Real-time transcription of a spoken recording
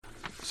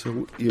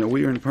So,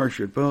 we are in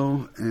Parshat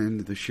Bo,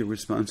 and the shir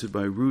was sponsored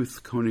by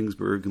Ruth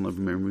Koningsberg in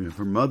loving memory of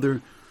her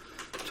mother,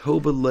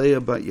 Toba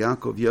Leah Bat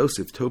Yaakov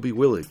Yosef, Toby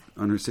Willie,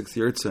 on her 6th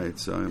yahrzeit.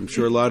 So I'm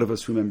sure a lot of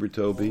us remember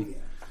Toby.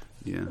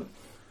 Yeah,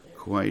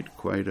 quite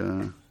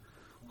a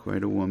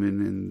woman,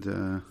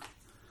 and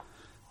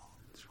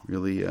it's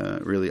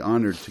really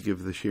honored to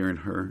give the shir in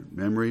her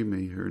memory.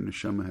 May her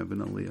neshama have an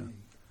aliyah.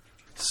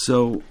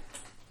 So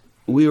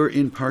we are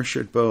in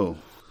Parshat Bo.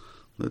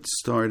 Let's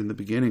start in the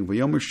beginning.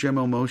 V'yomer Shem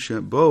el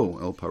Moshe Bo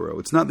el Paro.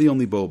 It's not the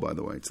only Bo, by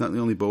the way. It's not the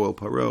only Bo el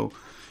Paro.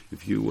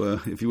 If you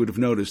would have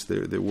noticed,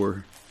 there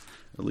were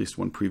at least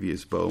one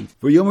previous Bo.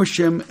 V'yomer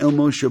Shem el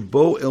Moshe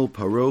Bo el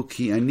Paro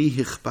ki ani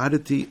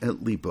hichbadati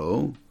et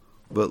libo,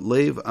 but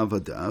lev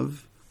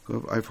avadav.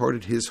 I've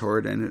hardened his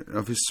heart and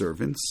of his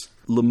servants.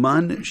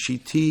 Leman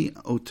shiti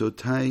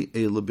ototai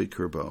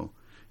elabikirbo.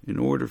 In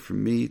order for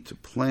me to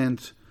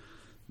plant.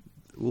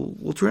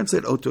 We'll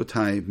translate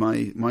ototai,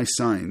 my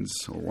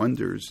signs or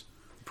wonders.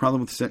 The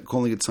problem with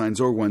calling it signs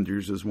or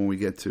wonders is when we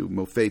get to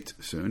Mofet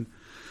soon.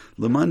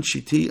 Leman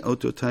shiti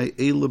ototai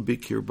ela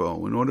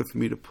bikirbo. In order for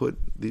me to put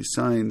these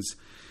signs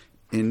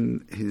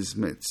in his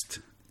midst.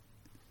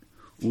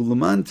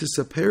 Uleman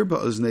tisaper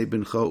ba'oznei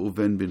bincha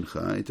uven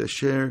bincha et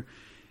asher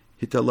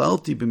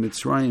hitalalti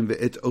b'mitzrayim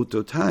ve'et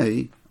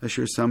ototai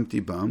asher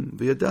samti bam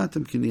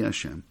ve'yadatem kini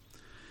Hashem.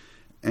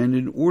 And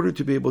in order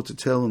to be able to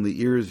tell in the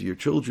ears of your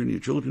children, your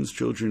children's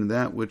children,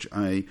 that which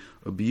I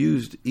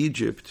abused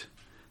Egypt,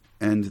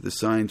 and the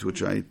signs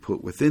which I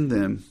put within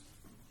them,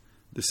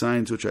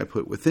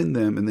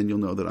 and then you'll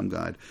know that I'm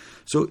God.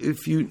 So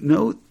if you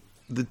note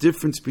the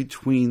difference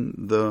between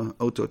the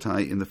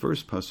ototai in the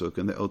first pasuk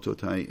and the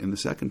ototai in the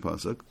second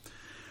pasuk,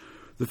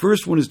 the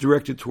first one is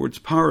directed towards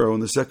Paro,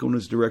 and the second one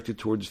is directed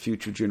towards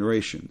future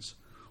generations.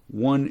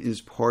 One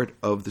is part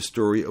of the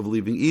story of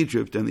leaving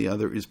Egypt, and the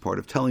other is part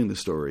of telling the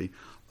story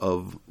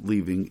of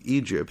leaving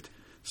Egypt.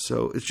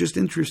 So it's just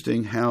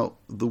interesting how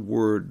the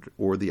word,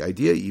 or the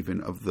idea even,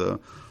 of the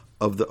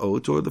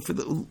oath, or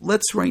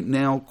let's right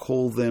now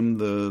call them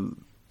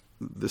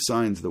the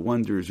signs, the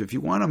wonders. If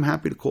you want, I'm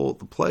happy to call it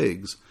the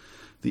plagues.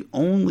 The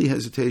only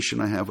hesitation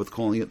I have with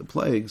calling it the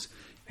plagues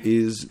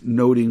is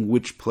noting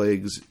which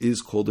plagues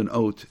is called an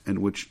oath and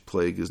which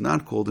plague is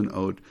not called an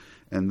oath.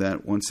 And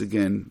that, once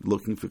again,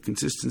 looking for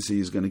consistency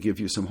is going to give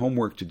you some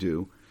homework to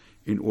do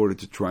in order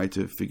to try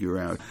to figure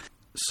out.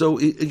 So,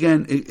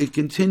 it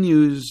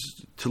continues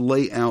to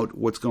lay out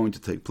what's going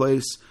to take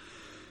place.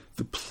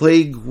 The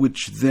plague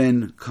which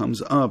then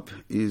comes up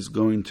is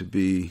going to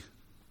be,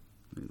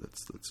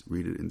 let's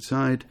read it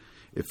inside.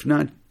 If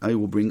not, I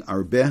will bring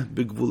arbeh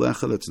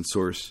bigvulecha,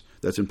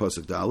 that's in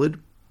Pasuk Dalid.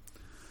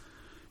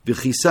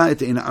 V'chisa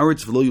et ein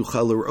haaretz v'lo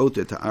yuchal l'ra'ot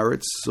et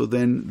haaretz. So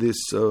then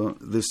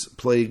this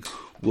plague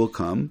will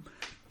come.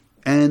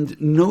 And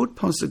note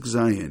Pasuk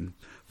Zayin,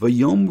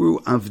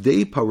 Vayomru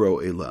avdei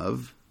Paro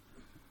elav,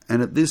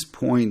 and at this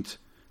point,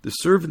 the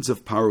servants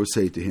of Paro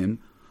say to him,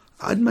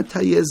 Ad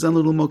matayeh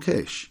zanul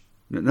mokesh.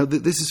 Now,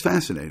 this is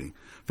fascinating.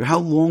 For how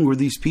long are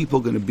these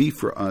people going to be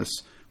for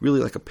us, really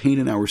like a pain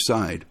in our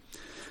side?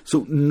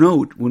 So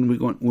note when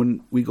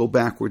we go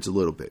backwards a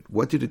little bit.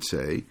 What did it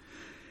say?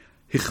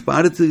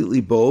 Hichbadati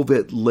libo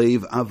vet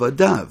lev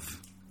avadav.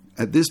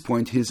 At this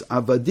point, his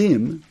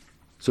avadim.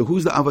 So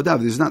who's the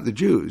avadav? This is not the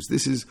Jews.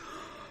 This is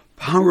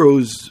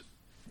Paro's,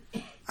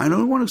 I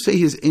don't want to say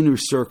his inner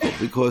circle,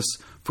 because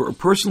for a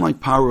person like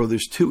Paro,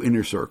 there's two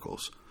inner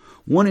circles.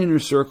 One inner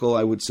circle,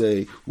 I would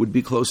say, would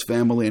be close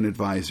family and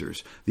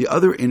advisors. The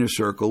other inner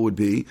circle would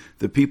be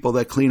the people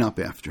that clean up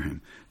after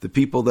him, the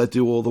people that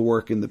do all the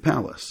work in the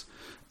palace.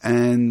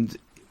 And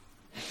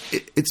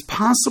it's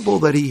possible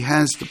that he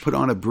has to put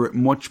on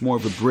much more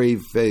of a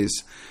brave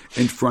face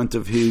in front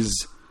of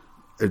his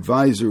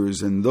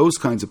advisors and those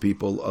kinds of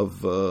people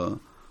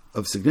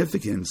of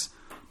significance,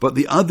 but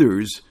the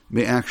others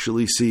may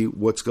actually see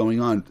what's going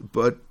on.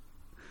 But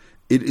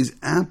it is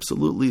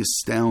absolutely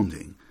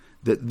astounding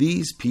that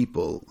these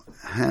people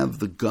have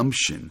the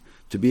gumption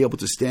to be able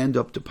to stand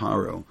up to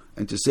Paro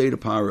and to say to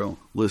Paro,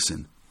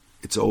 listen,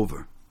 it's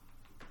over.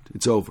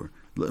 It's over.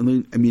 I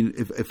mean,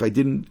 if I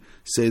didn't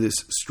say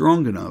this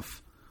strong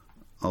enough,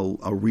 I'll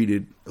read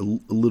it a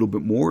little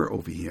bit more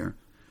over here,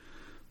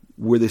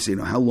 where they say,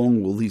 how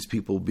long will these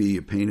people be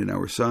a pain in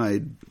our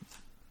side?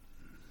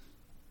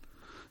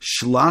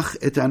 Shlach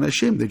et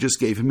anashim. They just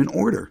gave him an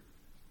order.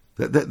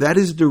 That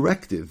is a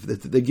directive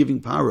that they're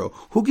giving Paro.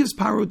 Who gives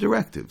Paro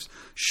directives?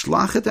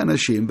 Shlach et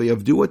anashim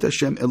v'yavdu et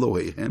Hashem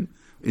Eloheihem.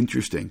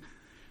 Interesting.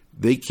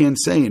 They can't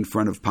say in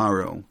front of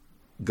Paro,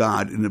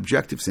 God, in an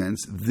objective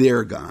sense,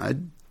 their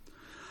God.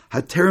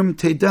 Haterem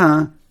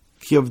teda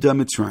ki avda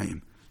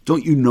Mitzrayim.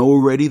 Don't you know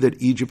already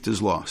that Egypt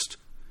is lost?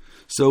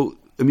 So,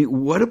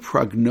 what a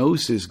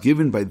prognosis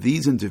given by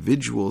these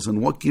individuals,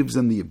 and what gives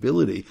them the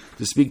ability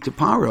to speak to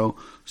Paro.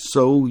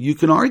 So you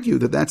can argue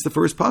that that's the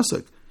first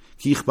pasuk.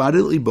 Ki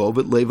ichbadit libo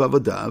vet lev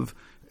avadav.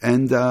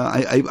 And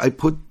I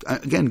put,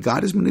 again,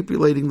 God is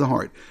manipulating the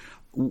heart.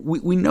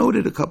 We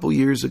noted a couple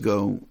years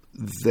ago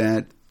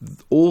that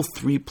all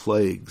three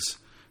plagues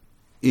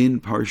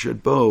in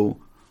Parshat Bo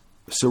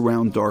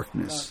surround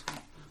darkness.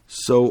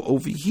 So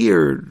over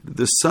here,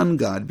 the sun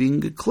god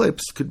being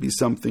eclipsed could be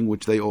something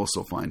which they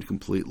also find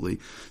completely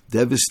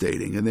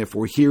devastating, and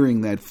therefore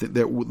hearing that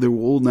there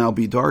will now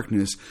be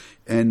darkness,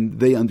 and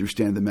they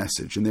understand the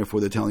message, and therefore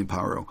they're telling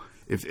Paro,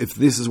 if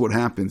this is what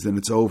happens, then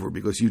it's over,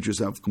 because you just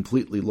have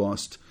completely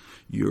lost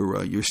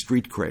your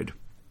street cred.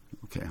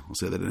 Okay, I'll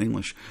say that in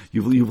English.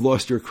 You've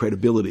lost your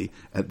credibility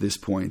at this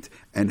point,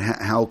 and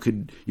how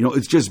could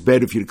it's just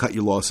better for you to cut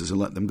your losses and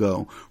let them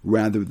go,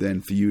 rather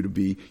than for you to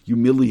be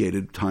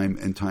humiliated time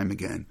and time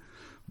again.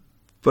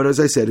 But as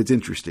I said, it's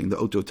interesting. The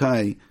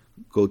Ototai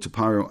go to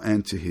Paro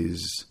and to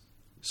his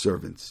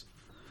servants,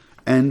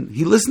 and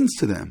he listens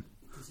to them.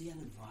 Does he have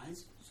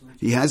advice?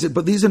 He has it,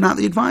 but these are not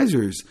the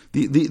advisors.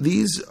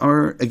 These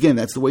are, again,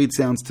 that's the way it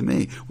sounds to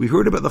me. We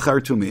heard about the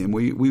Chartumi, and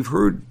we've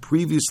heard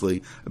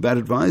previously about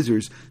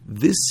advisors.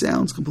 This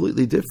sounds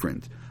completely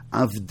different.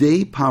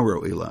 Avdei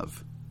Paro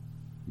Elav.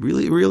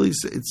 Really,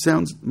 it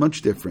sounds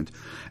much different.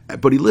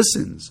 But he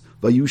listens.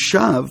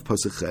 Vayushav,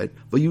 Pasachet,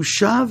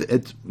 Vayushav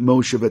et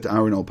Moshe et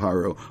Aaron al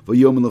Paro,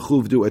 Vayom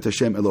lechuvdu et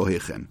Hashem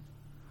Elohechem.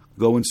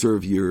 Go and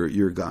serve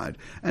your God.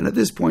 And at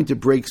this point, it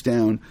breaks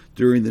down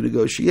during the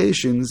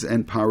negotiations,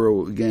 and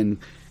Paro, again,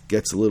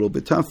 gets a little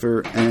bit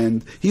tougher.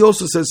 And he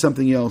also says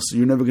something else,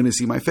 you're never going to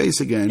see my face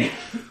again,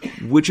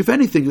 which, if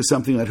anything, is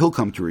something that he'll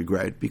come to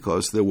regret,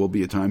 because there will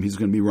be a time he's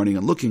going to be running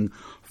and looking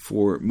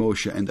for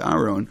Moshe and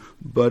Aaron.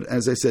 But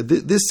as I said,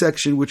 this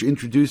section, which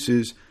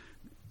introduces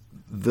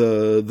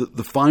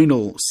the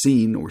final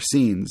scene or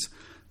scenes,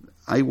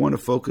 I want to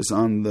focus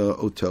on the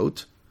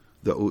Otot,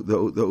 the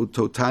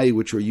ototai,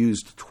 which are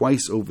used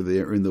twice over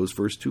there in those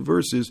first two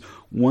verses,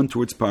 one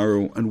towards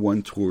Paro and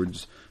one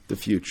towards the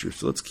future.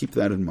 So let's keep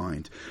that in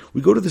mind.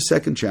 We go to the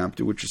second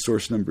chapter, which is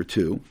source number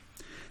 2.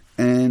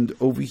 And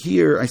over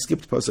here, I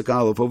skipped Pasuk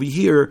Aleph. Over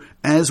here,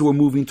 as we're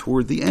moving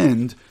toward the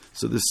end,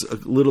 so this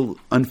is a little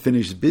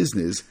unfinished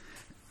business,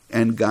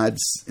 and God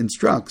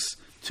instructs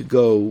to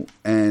go,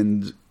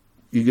 and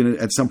you're going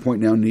to, at some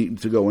point now, need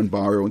to go and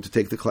borrow and to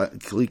take the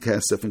Kli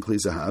Kesef and Kli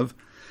Zahav.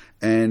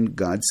 And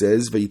God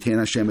says, "Vayiten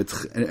Hashem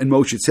and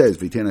Moshe says,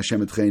 "Vayiten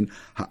Hashem etchein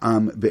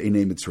ha'am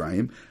be'enei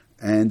Mitzrayim."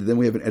 And then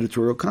we have an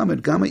editorial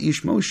comment: "Gama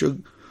ish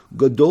Moshe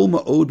gadol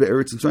ma'od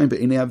be'eretz Mitzrayim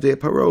be'enei avdei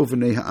Paro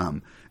v'nei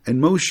ha'am."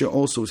 And Moshe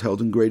also was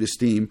held in great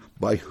esteem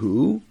by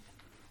who?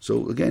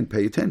 So again,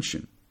 pay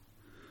attention.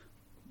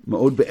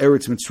 Ma'od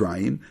be'eretz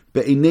Mitzrayim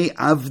be'enei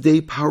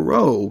avdei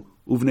Paro.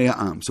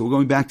 So we're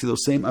going back to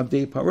those same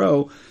Avdei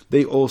Paro.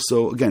 They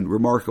also, again,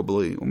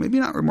 remarkably, or maybe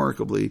not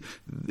remarkably,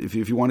 if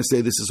you want to say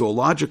this is all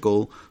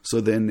logical,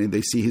 so then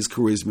they see his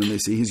charisma, and they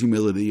see his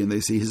humility, and they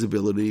see his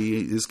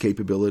ability, his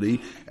capability,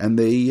 and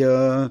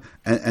they're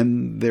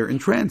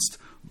entranced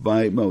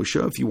by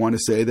Moshe. If you want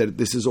to say that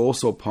this is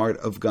also part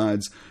of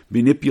God's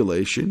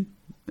manipulation,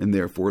 and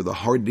therefore the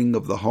hardening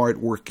of the heart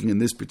working in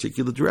this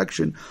particular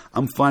direction,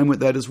 I'm fine with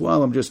that as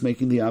well. I'm just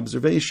making the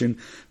observation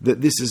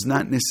that this is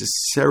not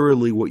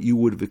necessarily what you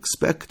would have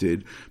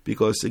expected,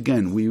 because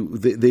again,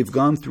 they've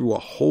gone through a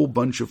whole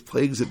bunch of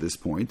plagues at this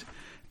point,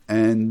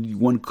 and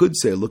one could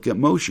say, look at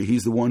Moshe.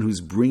 He's the one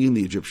who's bringing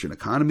the Egyptian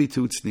economy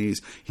to its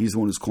knees. He's the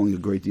one who's causing a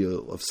great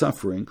deal of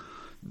suffering.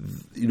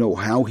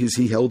 How is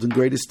he held in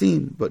great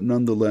esteem? But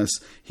nonetheless,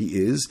 he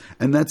is.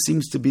 And that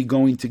seems to be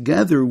going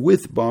together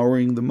with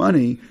borrowing the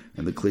money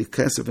and the Klei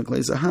Kesef and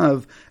Klei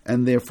Zahav,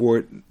 and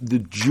therefore the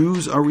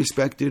Jews are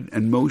respected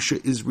and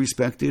Moshe is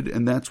respected,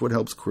 and that's what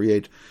helps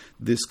create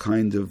this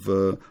kind of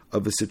a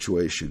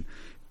situation.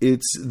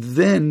 It's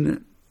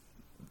then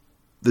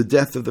the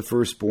death of the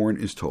firstborn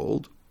is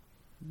told.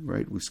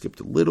 Right, we skipped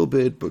a little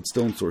bit, but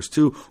still in source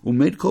 2.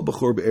 Umed kol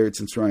b'chor be'eretz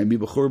Mitzrayim mi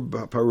b'chor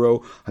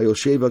Paro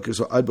hayosheva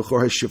kiso ad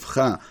b'chor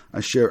hashivcha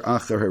asher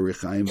achar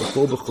harichaim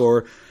b'chol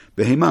b'chor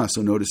behema.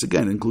 So notice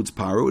again, it includes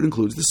Paro, it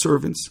includes the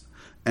servants,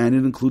 and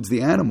it includes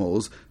the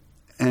animals.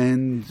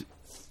 And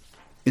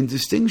in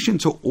distinction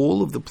to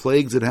all of the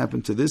plagues that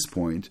happened to this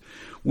point,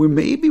 where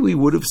maybe we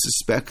would have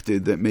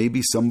suspected that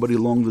maybe somebody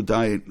along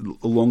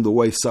the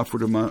way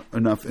suffered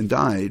enough and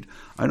died,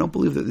 I don't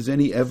believe that there's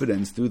any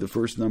evidence through the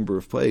first number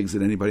of plagues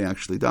that anybody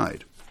actually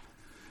died.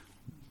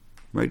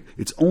 Right?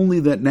 It's only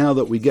that now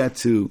that we get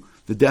to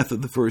the death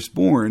of the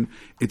firstborn,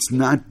 it's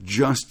not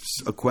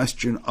just a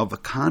question of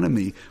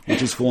economy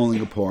which is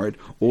falling apart,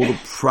 all the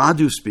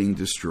produce being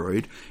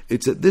destroyed.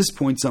 It's at this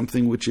point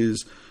something which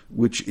is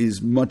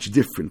much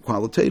different,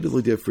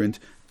 qualitatively different,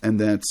 and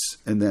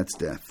that's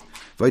death.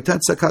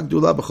 Vaytat sakak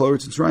dula b'chol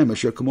eretz Mitzrayim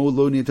asher kamo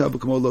lo niyatav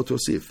v'kamo lo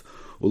tosif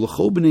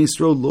u'lechol b'nei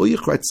Yisrael lo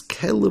yichratz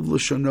kelev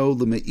l'shono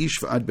l'meish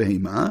v'ad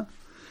behema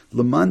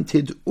l'man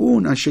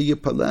tid'un asher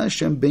yipala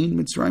Hashem bein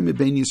Mitzrayim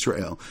bein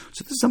Yisrael.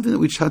 So this is something that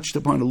we touched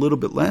upon a little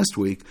bit last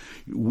week.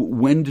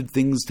 When did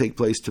things take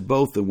place to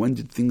both, and when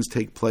did things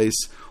take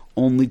place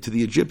only to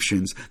the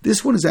Egyptians?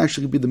 This one is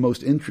actually going to be the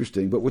most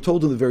interesting, but we're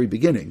told in the very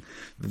beginning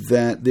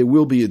that there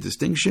will be a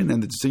distinction,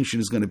 and the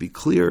distinction is going to be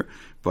clear.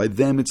 By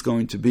them, it's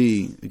going to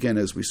be, again,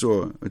 as we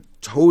saw, a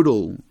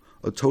total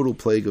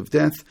plague of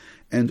death,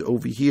 and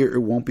over here,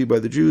 it won't be by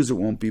the Jews, it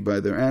won't be by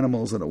their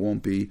animals, and it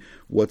won't be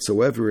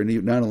whatsoever,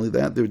 and not only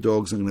that, their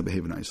dogs are going to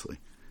behave nicely.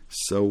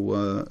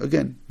 So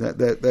again,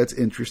 that's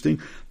interesting.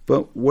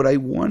 But what I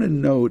want to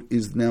note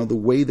is now the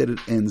way that it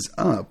ends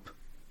up.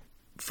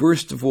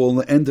 First of all, in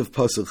the end of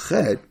Pasuk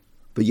Chet,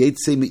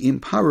 V'yetze me'im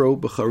Paro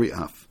b'chari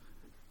af.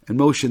 And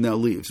Moshe now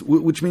leaves,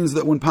 which means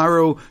that when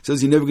Paro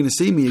says you're never going to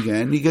see me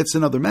again, he gets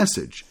another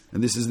message.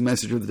 And this is the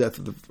message of the death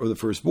of the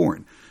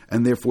firstborn.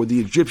 And therefore the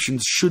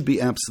Egyptians should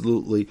be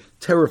absolutely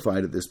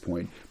terrified at this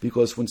point,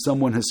 because when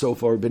someone has so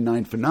far been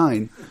 9 for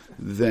 9,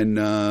 then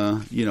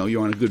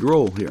you're on a good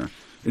roll here.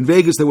 In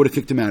Vegas, they would have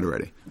kicked him out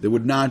already. They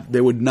would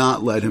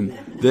not let him.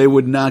 They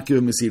would not give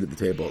him a seat at the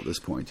table at this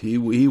point. He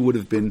would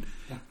have been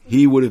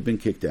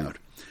kicked out.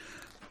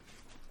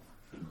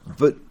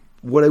 But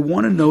what I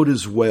want to note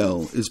as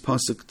well is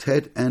Pasuk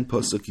Tet and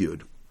Pasuk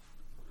Yud.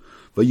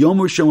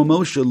 Vayomer Shema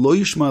Moshe lo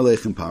yishma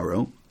aleichem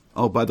Paro.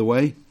 Oh, by the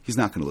way, he's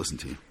not going to listen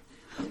to you.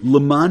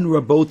 Leman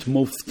rabot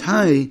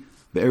moftai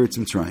be'eretz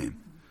Mitzrayim.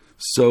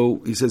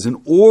 So he says,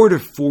 in order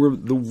for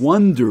the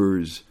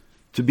wonders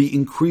to be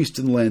increased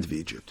in the land of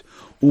Egypt,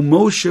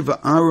 uMoshe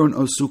va'Aaron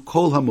osu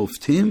kol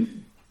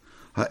hamoftim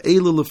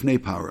ha'ela lefnei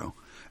Paro.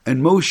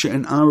 And Moshe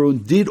and Aaron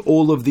did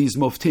all of these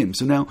moftim.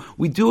 So now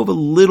we do have a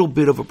little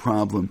bit of a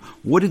problem.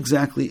 What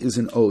exactly is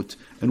an ot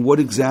and what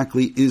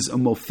exactly is a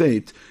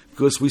mofet?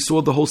 Because we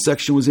saw the whole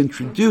section was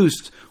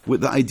introduced with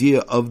the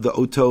idea of the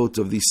otot,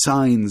 of these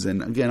signs.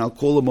 And again, I'll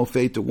call a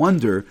mofet a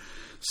wonder.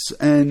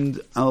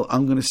 And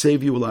I'm going to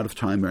save you a lot of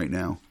time right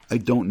now. I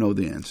don't know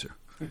the answer.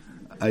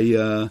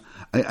 I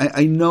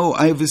know,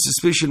 I have a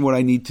suspicion what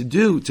I need to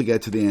do to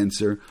get to the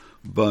answer,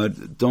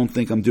 but don't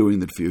think I'm doing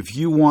that for you. If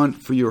you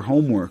want for your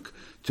homework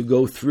to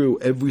go through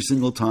every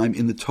single time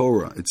in the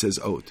Torah it says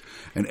ot,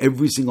 and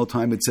every single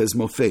time it says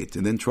mofet,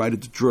 and then try to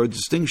draw a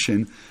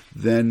distinction,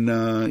 then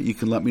you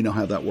can let me know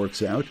how that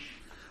works out.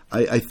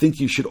 I think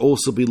you should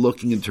also be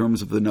looking in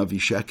terms of the Navi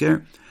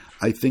Sheker.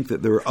 I think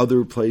that there are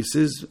other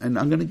places, and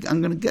I'm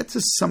gonna get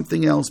to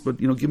something else, but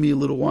give me a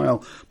little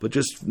while. But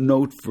just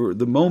note for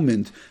the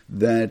moment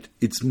that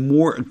it's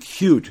more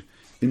acute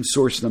in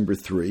source number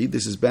 3.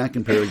 This is back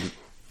in Perek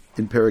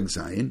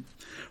Zayin.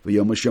 So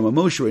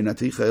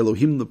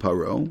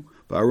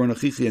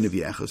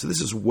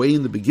this is way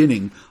in the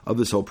beginning of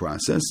this whole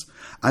process.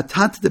 By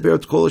the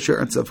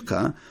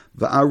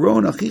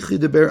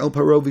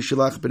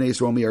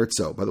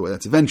way,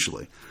 that's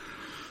eventually.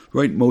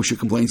 Right? Moshe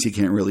complains he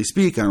can't really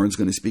speak. Aaron's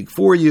going to speak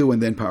for you,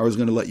 and then Paro's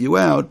going to let you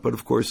out. But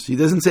of course, he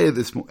doesn't say it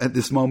at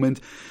this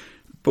moment.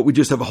 But we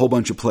just have a whole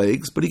bunch of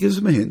plagues. But he gives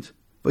him a hint.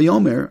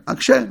 Vayomer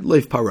akshe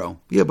leif Paro.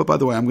 Yeah, but by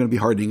the way, I'm going to be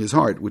hardening his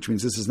heart, which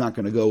means this is not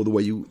going to go the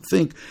way you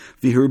think.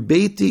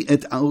 V'hirbeti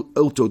et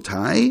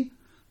ototai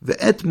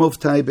ve'et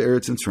moftai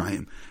be'eretz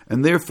Mitzrayim.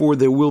 And therefore,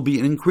 there will be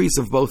an increase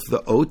of both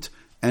the ot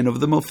and of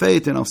the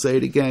mofet. And I'll say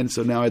it again.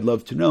 So now I'd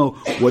love to know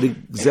what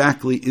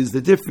exactly is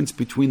the difference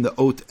between the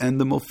ot and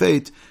the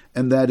mofet.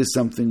 And that is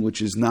something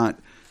which is not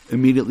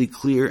immediately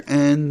clear.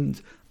 And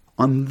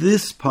on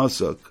this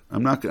pasuk, I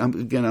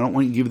don't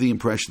want you to give the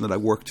impression that I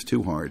worked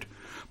too hard.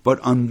 But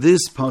on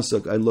this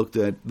pasuk, I looked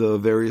at the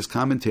various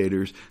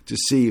commentators to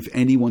see if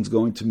anyone's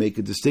going to make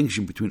a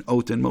distinction between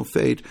ot and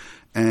mofet,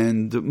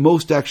 and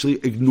most actually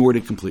ignored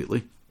it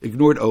completely.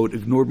 Ignored ot,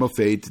 ignored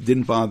mofet,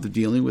 didn't bother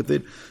dealing with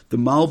it. The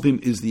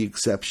Malbim is the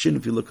exception.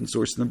 If you look in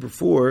source number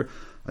 4,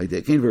 so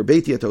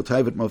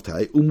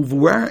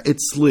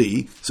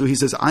he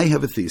says, I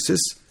have a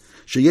thesis.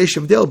 I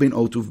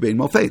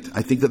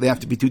think that they have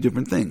to be two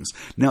different things.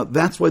 Now,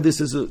 that's why this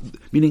is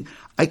meaning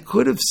I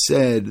could have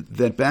said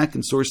that back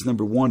in source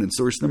number 1 and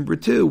source number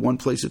 2, one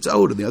place it's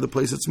ot and the other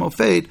place it's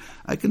mofet.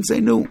 I can say,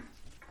 no,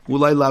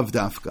 ulai lav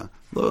dafka.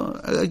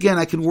 Again,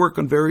 I can work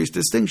on various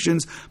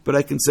distinctions, but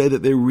I can say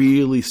that they're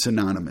really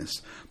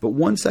synonymous. But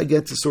once I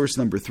get to source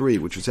number 3,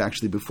 which is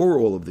actually before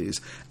all of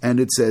these, and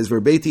it says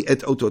verbeti et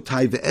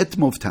ototai ve'et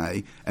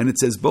moftai, and it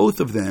says both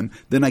of them,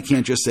 then I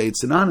can't just say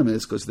it's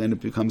synonymous, because then it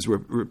becomes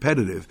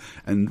repetitive.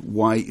 And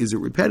why is it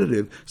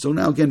repetitive? So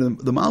now again,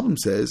 the Malbim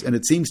says, and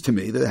it seems to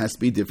me that there has to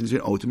be a difference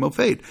between ot and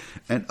mofet.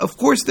 And of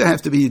course there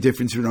has to be a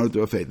difference between ot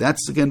and mofet.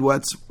 That's again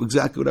what's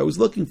exactly what I was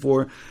looking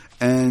for.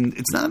 And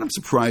it's not that I'm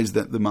surprised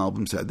that the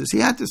Malbim said this. He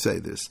had to say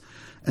this.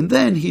 And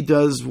then he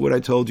does what I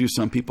told you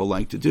some people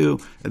like to do,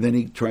 and then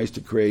he tries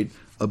to create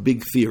a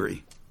big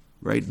theory,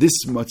 right?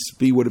 This must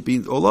be what it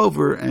means all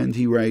over, and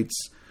he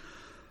writes,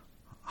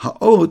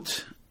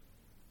 Ha'ot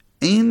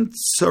ein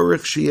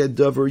tzarech sheyeh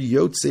davar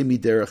yotze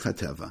miderech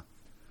hateva.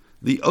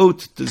 The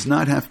ot does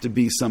not have to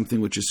be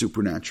something which is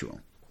supernatural.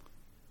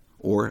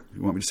 Or,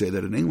 you want me to say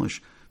that in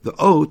English, the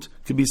ot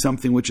could be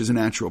something which is a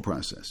natural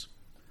process.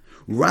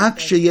 Rak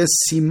sheyeh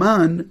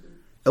siman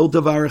el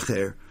davar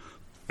acher.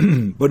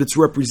 But it's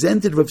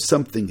representative of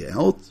something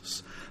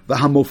else.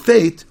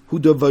 V'hamofet hu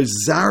davar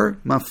zar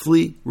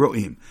mafli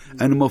ro'im.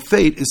 And a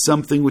mofet is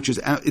something which is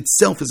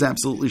itself is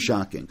absolutely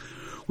shocking.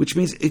 Which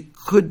means it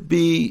could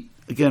be,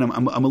 again,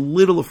 I'm a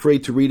little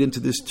afraid to read into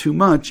this too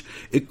much.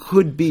 It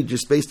could be,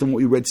 just based on what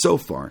we read so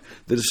far,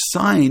 that a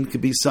sign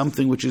could be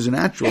something which is a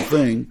natural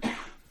thing,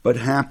 but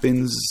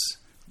happens,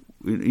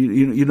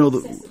 you know,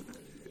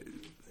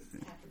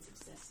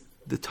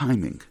 the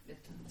timing.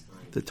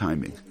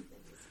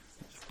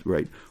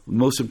 right? The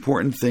most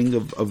important thing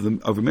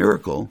of a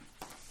miracle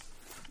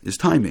is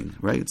timing,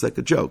 right? It's like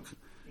a joke.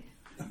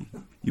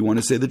 You want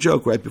to say the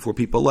joke right before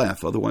people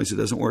laugh, otherwise it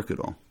doesn't work at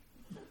all.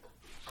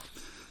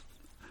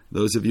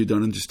 Those of you who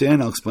don't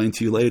understand, I'll explain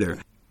to you later.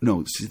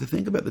 No, see, the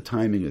thing about the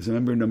timing is, I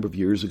remember a number of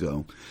years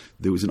ago,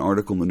 there was an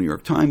article in the New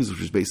York Times,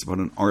 which was based upon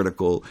an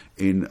article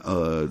in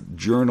a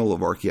journal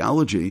of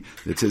archaeology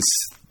that says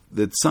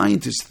that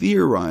scientists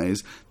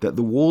theorize that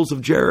the walls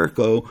of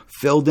Jericho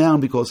fell down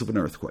because of an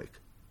earthquake.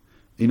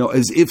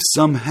 As if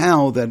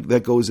somehow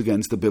that goes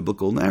against the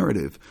biblical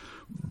narrative.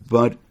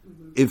 But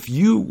if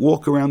you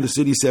walk around the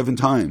city 7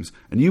 times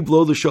and you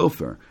blow the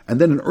shofar and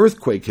then an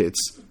earthquake hits,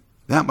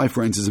 that, my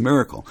friends, is a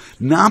miracle.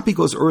 Not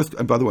because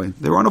and by the way,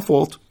 they're on a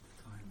fault.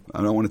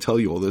 I don't want to tell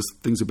you all this.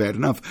 Things are bad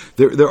enough.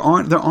 They're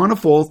on a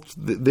fault.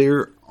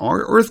 There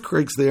are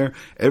earthquakes there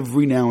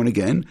every now and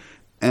again.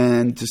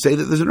 And to say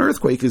that there's an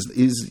earthquake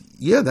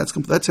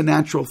that's a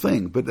natural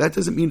thing. But that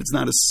doesn't mean it's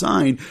not a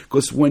sign,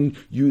 because when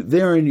you're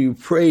there and you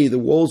pray, the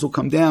walls will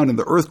come down and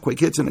the earthquake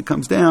hits and it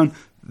comes down,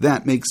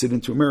 that makes it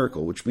into a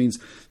miracle, which means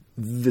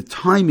the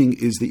timing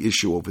is the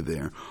issue over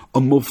there. A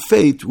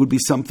mofet would be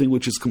something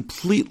which is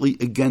completely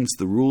against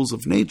the rules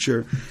of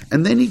nature.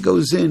 And then he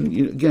goes in,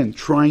 again,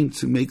 trying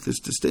to make this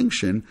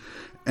distinction,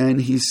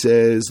 and he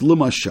says,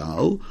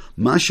 L'mashal,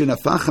 mashen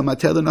afacha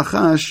matel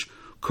nachash,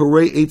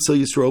 korei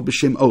eitzel Yisrael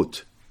b'shem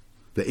ot.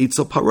 The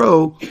eitzel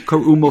paro,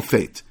 karu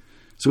mofet.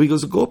 So he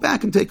goes, go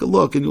back and take a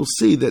look, and you'll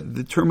see that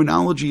the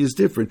terminology is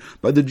different.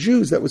 By the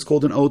Jews, that was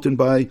called an ot, and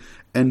by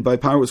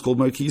Paro, it was called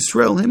Malki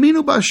Yisrael.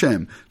 Heminu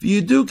b'Hashem.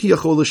 V'yidu ki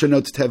yachol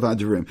l'shanot teva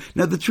advarim.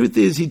 Now, the truth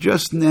is, he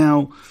just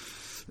now,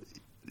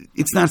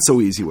 it's not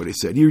so easy what he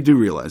said. You do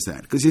realize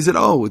that. Because he said,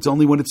 it's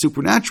only when it's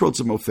supernatural it's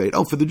a mofet.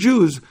 For the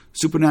Jews,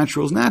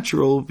 supernatural is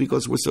natural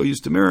because we're so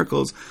used to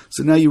miracles.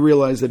 So now you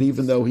realize that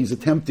even though he's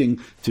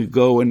attempting to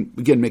go and,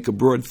 again, make a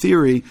broad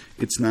theory,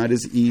 it's not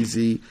as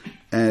easy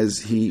as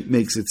he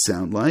makes it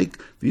sound like.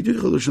 No, that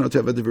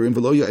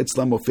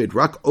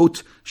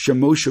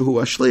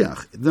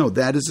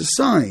is a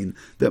sign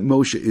that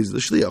Moshe is the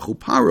shliach.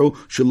 Uparo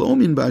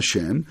shalomin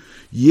b'Hashem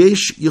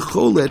yesh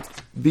yicholet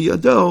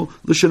biyado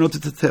l'shanot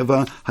et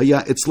hateva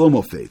haya etzlo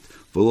mofet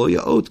v'lo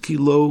yaot ki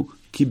lo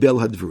kibel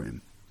hadvarim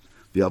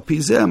v'al pi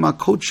zeh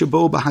makkot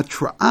shebo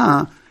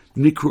b'hatra'ah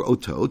nikru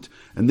otot,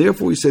 and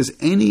therefore he says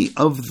any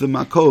of the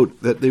makkot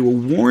that they were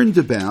warned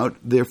about,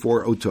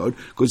 therefore otot,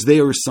 because they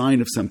are a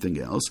sign of something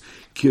else,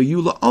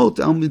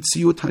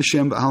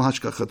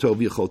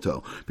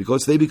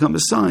 because they become a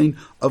sign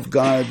of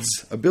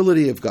God's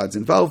ability, of God's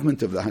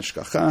involvement, of the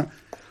hashgacha.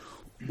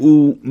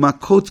 Now,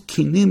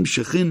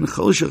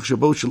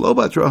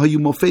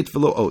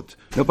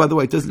 by the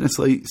way, it doesn't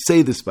necessarily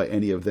say this by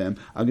any of them.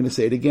 I'm going to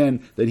say it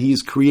again, that he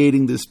is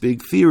creating this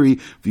big theory.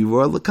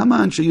 And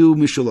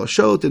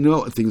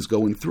things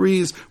go in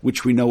threes,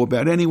 which we know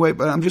about anyway,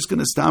 but I'm just going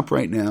to stop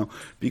right now,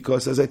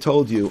 because as I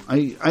told you,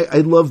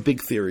 I love big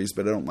theories,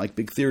 but I don't like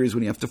big theories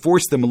when you have to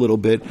force them a little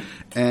bit.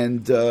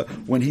 And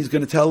when he's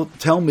going to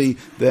tell me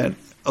that,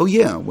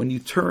 when you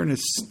turn a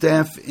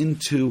staff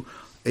into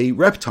a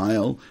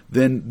reptile,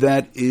 then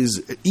that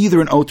is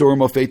either an ot or a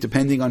mofet,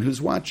 depending on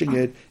who's watching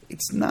it.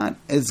 It's not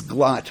as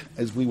glot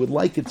as we would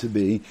like it to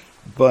be,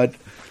 but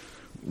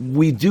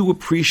we do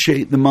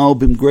appreciate the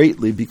Malbim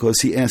greatly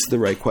because he asked the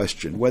right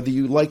question. Whether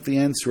you like the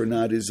answer or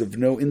not is of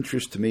no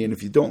interest to me, and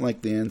if you don't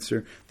like the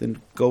answer, then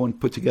go and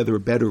put together a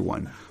better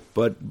one.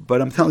 But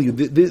I'm telling you,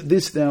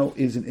 this now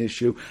is an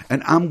issue,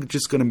 and I'm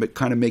just going to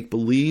kind of make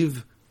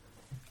believe.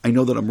 I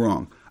know that I'm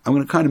wrong. I'm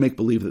going to kind of make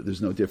believe that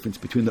there's no difference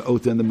between the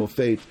ot and the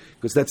mofet,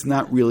 because that's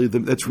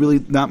really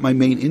not my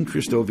main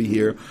interest over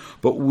here.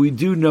 But we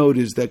do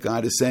notice that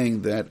God is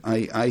saying that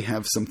I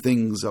have some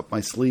things up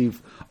my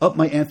sleeve, up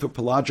my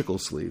anthropological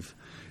sleeve,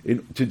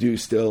 to do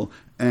still,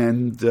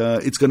 and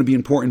it's going to be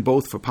important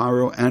both for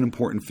Paro and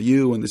important for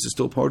you, and this is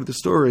still part of the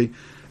story,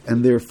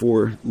 and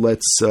therefore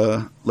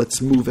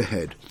let's move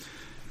ahead.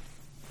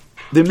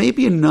 There may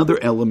be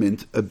another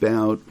element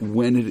about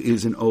when it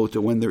is an ot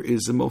or when there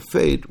is a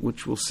mofet,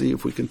 which we'll see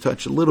if we can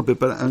touch a little bit,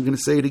 but I'm going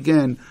to say it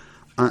again.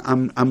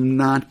 I'm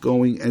not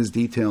going as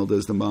detailed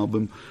as the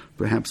Malbim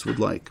perhaps would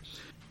like.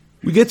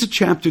 We get to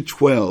chapter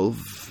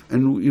 12,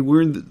 and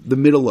we're in the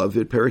middle of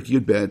it, Perek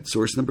Yud Bet,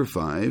 source number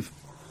 5.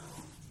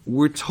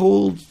 We're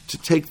told to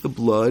take the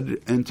blood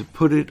and to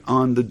put it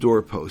on the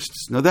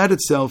doorposts. Now that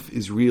itself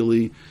is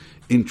really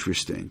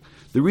interesting.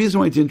 The reason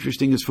why it's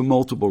interesting is for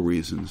multiple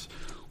reasons.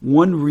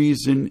 One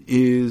reason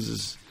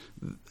is,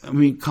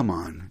 come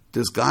on.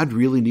 Does God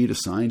really need a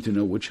sign to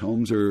know which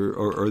homes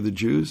are the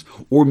Jews?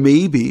 Or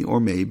maybe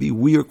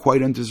we are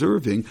quite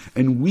undeserving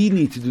and we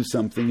need to do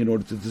something in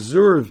order to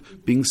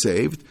deserve being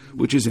saved,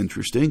 which is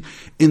interesting.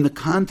 In the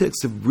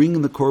context of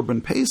bringing the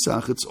Korban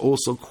Pesach, it's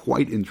also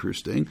quite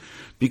interesting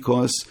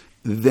because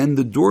then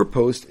the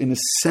doorpost, in a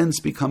sense,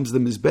 becomes the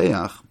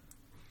Mizbeach.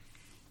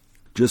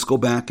 Just go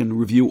back and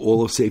review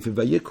all of Sefer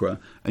Vayikra,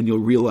 and you'll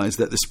realize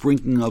that the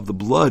sprinkling of the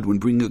blood when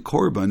bringing a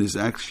korban is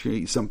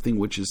actually something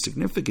which is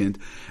significant,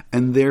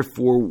 and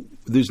therefore,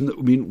 what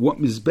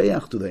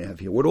Mizbeach do they have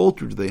here? What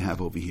altar do they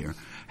have over here?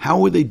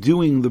 How are they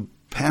doing the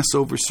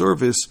Passover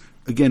service,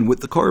 again,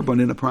 with the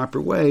korban in a proper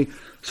way?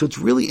 So it's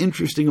really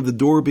interesting of the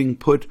door being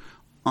put,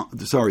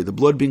 the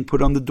blood being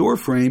put on the door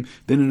frame,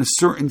 then in a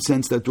certain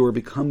sense that door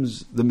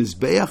becomes the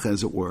mizbeach,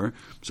 as it were.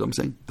 So I'm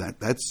saying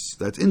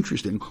that's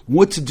interesting.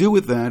 What to do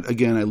with that,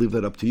 again, I leave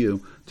that up to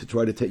you to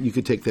try to take. You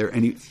could take there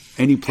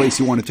any place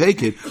you want to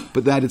take it,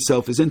 but that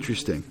itself is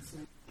interesting.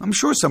 I'm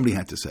sure somebody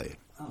had to say it.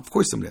 Of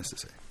course somebody has to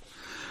say it.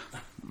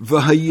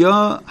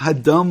 V'haya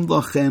hadam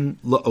lachem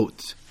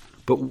la'ot.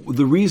 But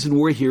the reason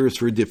we're here is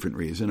for a different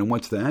reason. And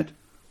what's that?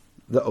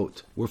 The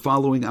ot. We're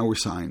following our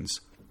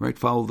signs, right?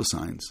 Follow the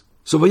signs.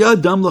 So v'haya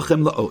hadam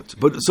lachem la'ot.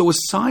 But so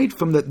aside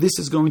from that, this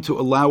is going to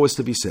allow us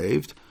to be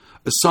saved.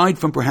 Aside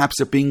from perhaps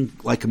it being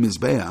like a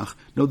mizbeach,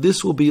 no,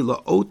 this will be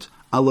la'ot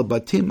ala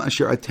batim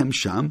asher atem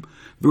sham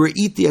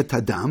v're'iti et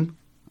hadam.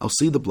 I'll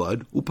see the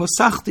blood,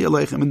 upasachti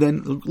aleichem, and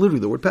then literally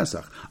the word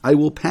Pesach. I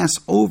will pass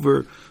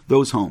over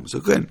those homes.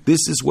 Again,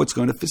 this is what's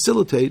going to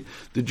facilitate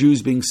the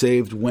Jews being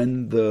saved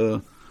when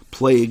the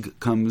plague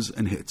comes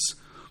and hits.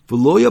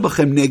 And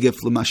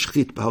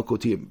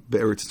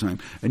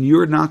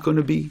you're not going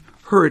to be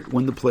hurt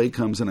when the plague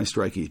comes and I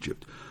strike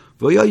Egypt.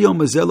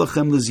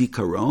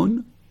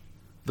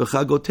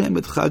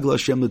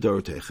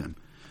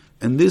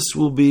 And this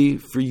will be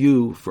for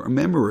you for a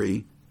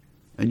memory,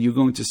 and you're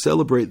going to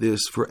celebrate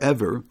this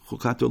forever.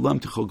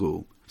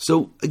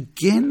 So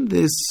again,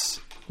 this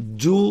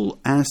dual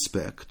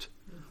aspect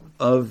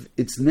of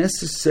it's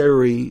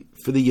necessary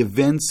for the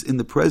events in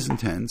the present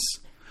tense,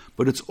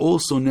 but it's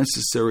also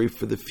necessary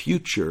for the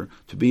future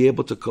to be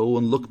able to go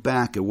and look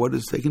back at what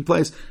has taken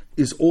place,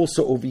 is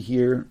also over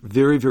here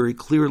very, very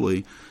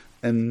clearly,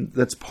 and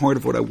that's part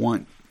of what I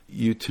want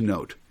you to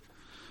note.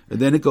 And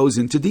then it goes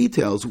into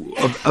details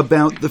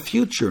about the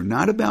future,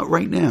 not about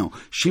right now.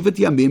 Shivat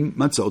Yamim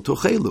Matzot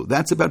Tochelu.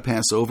 That's about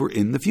Passover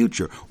in the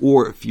future.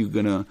 Or if you're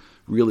going to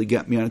really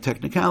get me on a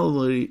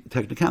technicality,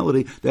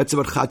 that's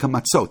about Chag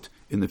HaMatzot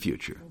in the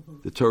future.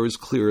 The Torah is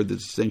clear, the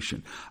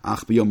distinction.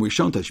 Ach b'yom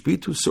rishon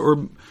tashbitu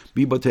seor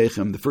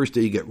bibotechem. The first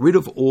day you get rid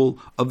of all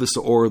of the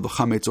seor, the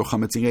chametz or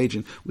chametzing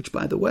agent, which,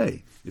 by the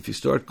way, if you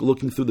start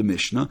looking through the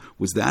Mishnah,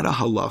 was that a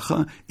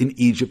halacha in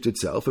Egypt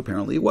itself?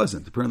 Apparently it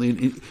wasn't. Apparently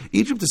in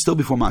Egypt is still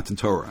before Matan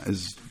Torah,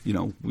 as you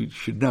know, we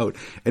should note.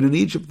 And in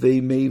Egypt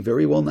they may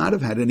very well not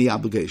have had any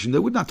obligation. They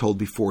were not told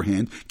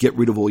beforehand, get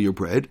rid of all your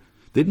bread.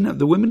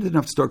 The women didn't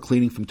have to start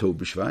cleaning from Tov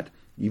B'Shvat,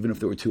 even if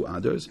there were 2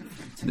 Adars,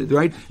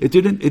 right?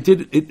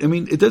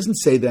 It doesn't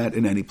say that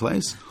in any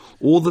place.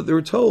 All that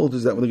they're told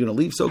is that when they're going to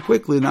leave so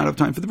quickly and not have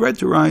time for the bread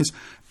to rise,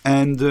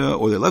 and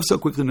or they left so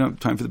quickly and not have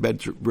time for the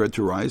bread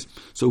to rise.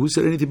 So who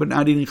said anything about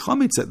not eating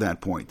chametz at that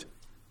point?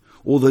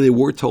 Although they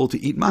were told to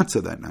eat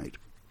matzah that night.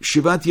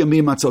 Shivat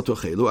yamim matzot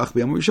ochelu, ach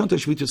b'yom rishon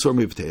tashvit yisor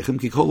mivtechem,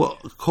 ki kol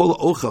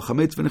ocha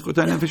chametz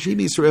v'nechotay nefesh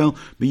Yisrael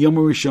b'yom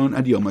rishon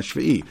ad yom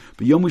hashvi'i.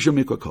 B'yom rishon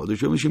mikra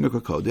kodesh, yom rishon mikra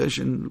kodesh,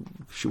 and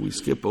should we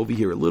skip over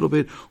here a little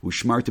bit?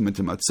 Ushmartem et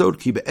matzot,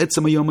 ki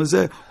be'etzam hayom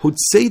hazeh,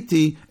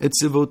 hutzeiti et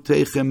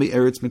zivotechem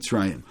me'eretz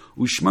Mitzrayim.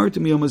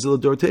 Ushmartem yom hazeh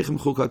l'dortechem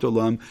chukat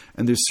olam,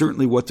 and there's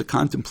certainly what to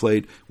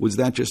contemplate. Was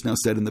that just now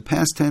said in the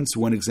past tense?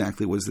 When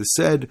exactly was this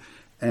said?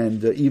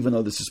 And even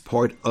though this is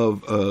part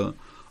of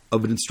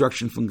an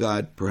instruction from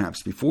God,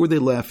 perhaps before they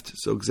left.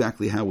 So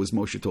exactly how was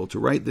Moshe told to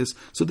write this?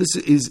 So this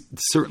is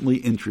certainly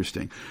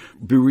interesting.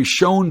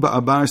 B'rishon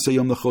ba'abar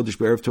sayom l'chodesh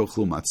ba'erev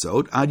tochlu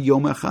matzot ad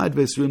yom echad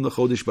v'esrim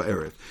l'chodesh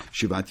ba'erev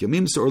shivat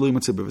yamim se'orli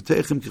matzah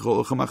b'vetechem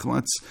kichol ocha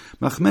machmetz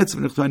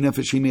v'nechtoy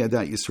nefesh himi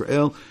adat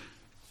Yisrael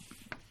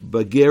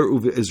bager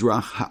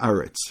uve'ezrach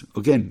haaretz.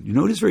 Again, you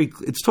notice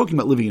it's talking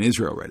about living in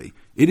Israel already.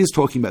 It is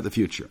talking about the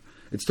future.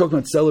 It's talking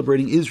about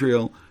celebrating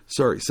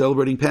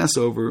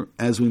Passover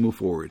as we move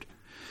forward.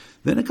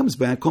 Then it comes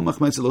back, and then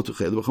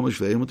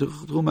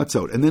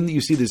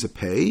you see there's a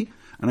pay,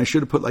 and I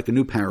should have put like a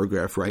new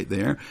paragraph right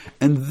there,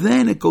 and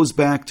then it goes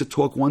back to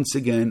talk once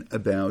again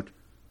about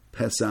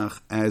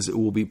Pesach as it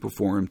will be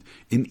performed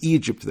in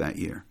Egypt that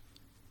year.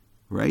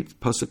 Right?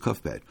 Pasuk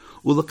Kaf Bet.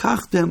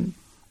 Ulakachtem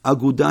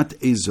agudat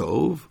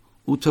ezov,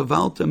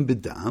 utavaltem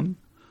bidam,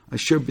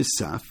 asher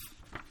bisaf,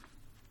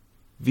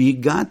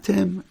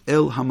 v'higatem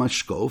el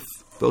hamashkof,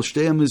 vel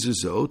shtei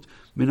hamezuzot,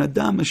 min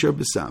adam asher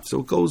b'saf.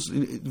 So it goes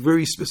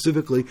very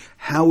specifically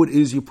how it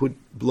is you put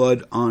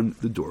blood on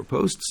the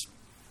doorposts.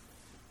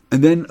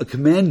 And then a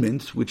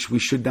commandment, which we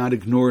should not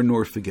ignore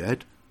nor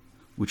forget,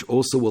 which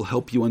also will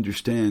help you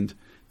understand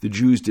the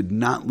Jews did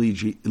not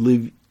leave Egypt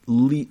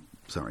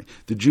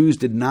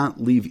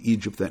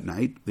that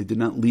night. They did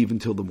not leave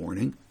until the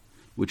morning,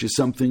 which is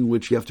something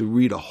which you have to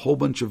read a whole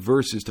bunch of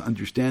verses to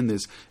understand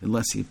this,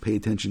 unless you pay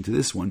attention to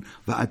this one.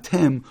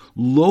 Va'atem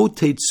lo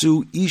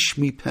tetzu ish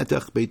mi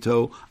petach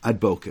beito ad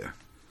boker.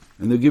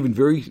 And they're given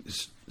very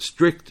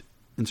strict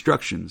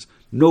instructions.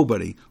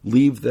 Nobody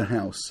leave the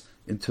house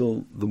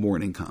until the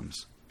morning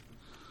comes.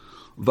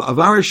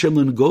 Va'avar Hashem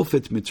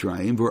l'ngolfet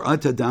Mitzrayim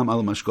v'ra'at adam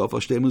al mashkof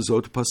al shtei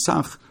muzot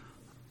pasach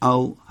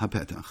al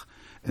hapetach.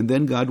 And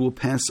then God will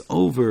pass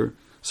over.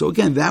 So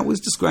again, that was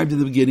described in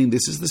the beginning.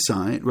 This is the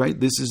sign, right?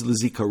 This is the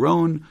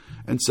zikaron,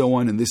 and so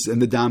on. And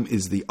the dam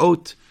is the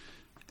ot.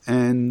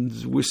 And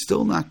we're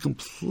still not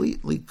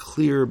completely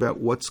clear about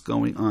what's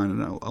going on,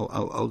 and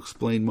I'll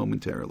explain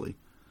momentarily.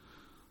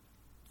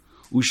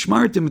 And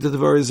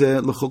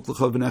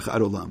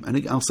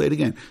I'll say it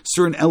again.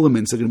 Certain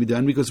elements are going to be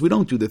done because we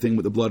don't do the thing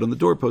with the blood on the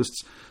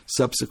doorposts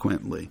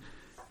subsequently.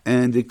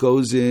 And it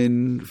goes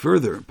in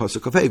further. When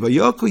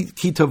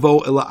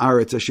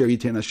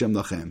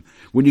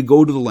you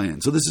go to the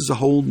land. So this is a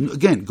whole,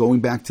 again, going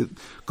back to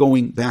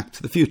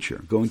the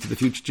future, going to the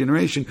future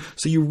generation.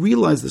 So you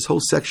realize this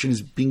whole section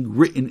is being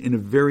written in a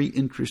very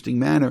interesting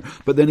manner,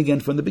 but then again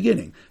from the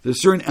beginning.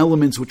 There's certain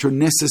elements which are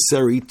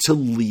necessary to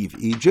leave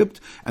Egypt,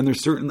 and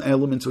there's certain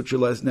elements which are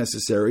less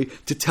necessary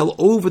to tell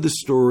over the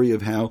story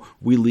of how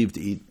we left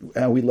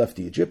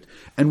Egypt.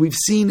 And we've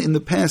seen in the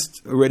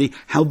past already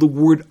how the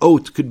word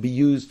oat could be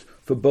used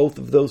for both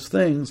of those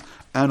things,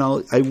 and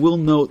I will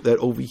note that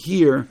over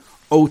here,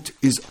 oat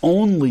is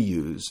only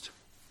used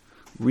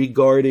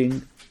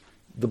regarding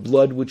the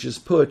blood which is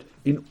put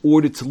in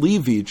order to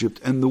leave Egypt,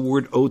 and the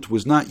word oat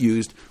was not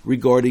used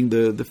regarding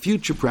the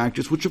future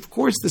practice, which of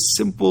course the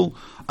simple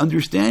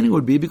understanding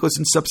would be because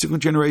in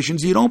subsequent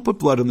generations you don't put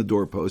blood on the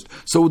doorpost.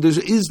 So there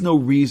is no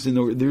reason,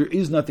 or there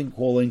is nothing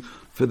calling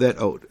for that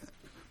oat.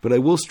 But I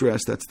will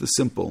stress that's the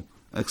simple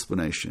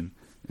explanation.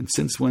 And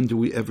since when do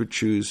we ever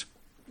choose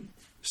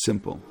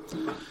simple?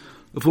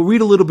 If we'll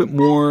read a little bit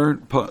more,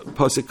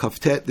 Pasuk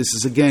Kaftet, this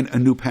is again a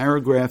new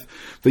paragraph.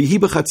 V'yihi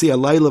b'chatzi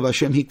alayla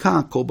v'Hashem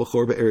hika kol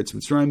b'chor b'eretz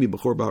Mitzrayim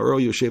b'chor b'haro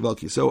yoshev al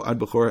kiso ad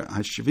b'chor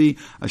hashvi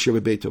asher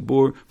b'beit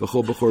tabor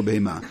v'chol b'chor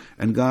behema.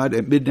 And God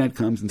at midnight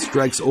comes and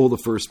strikes all the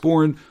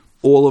firstborn,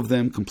 all of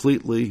them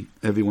completely,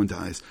 everyone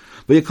dies.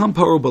 Vayakam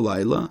Paro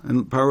b'layla,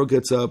 and Paro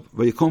gets up.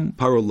 Vayakam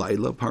Paro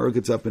layla, Paro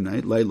gets up at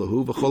night.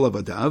 Laylahu v'chol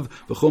avadav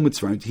v'chol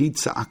Mitzrayim tehid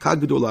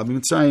tza'aka gedola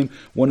b'Mitzrayim.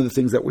 One of the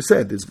things that were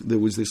said, there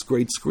was this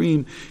great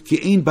scream.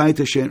 Ki ein bait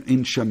Hashem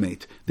in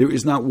shamet. There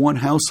is not one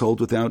household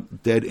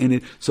without dead in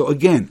it. So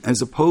again,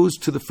 as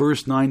opposed to the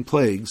first 9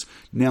 plagues,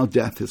 now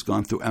death has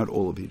gone throughout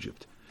all of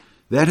Egypt.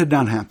 That had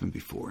not happened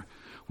before.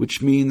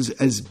 Which means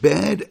as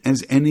bad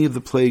as any of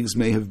the plagues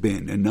may have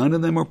been, and none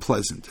of them are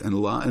pleasant,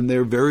 and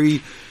they're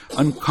very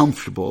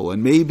uncomfortable,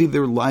 and maybe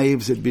their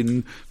lives had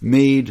been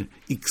made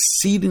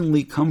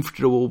exceedingly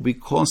comfortable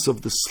because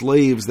of the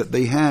slaves that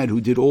they had who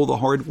did all the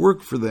hard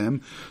work for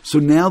them. So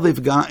now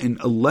they've gotten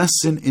a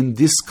lesson in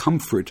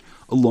discomfort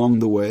along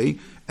the way,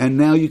 and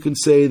now you can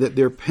say that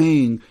they're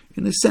paying,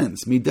 in a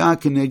sense,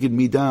 midah keneged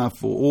midah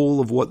for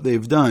all of what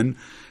they've done.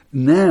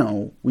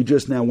 Now, we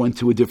just now went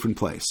to a different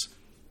place.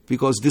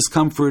 Because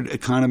discomfort,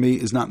 economy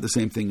is not the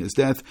same thing as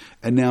death,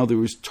 and now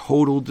there is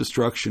total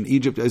destruction.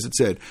 Egypt, as it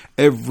said,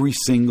 every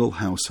single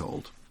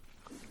household.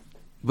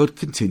 But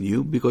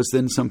continue, because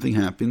then something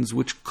happens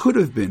which could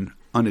have been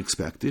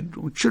unexpected,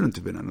 which shouldn't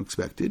have been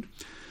unexpected.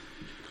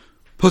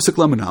 Pasuk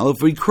Lamed Aleph,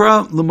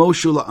 V'yikra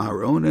l'Moshe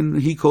la'Aaron, and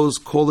he goes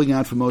calling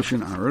out for Moshe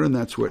and Aaron, and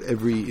that's what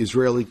every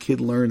Israeli kid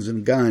learns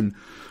in Gan.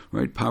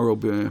 Right, Paro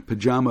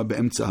pajama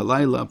be'emtza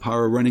halayla,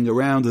 Paro running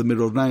around in the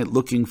middle of the night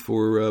looking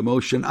for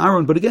Moshe and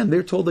Aaron. But again,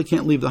 they're told they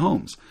can't leave the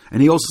homes.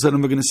 And he also said, I'm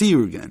never going to see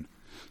you again.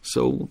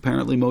 So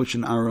apparently Moshe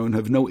and Aaron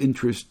have no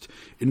interest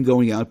in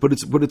going out. But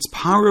it's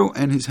Paro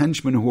and his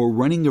henchmen who are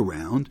running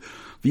around.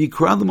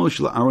 V'yikra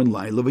l'Moshe la'Aaron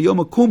layla, v'yom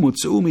akumu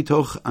tz'u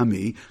mitoch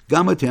ami,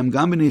 gam atem,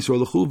 gam b'nei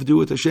Yisrael, l'chu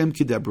v'du et Hashem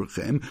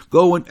kidabrechem.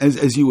 Go,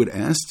 as you had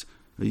asked,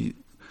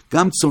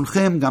 Gam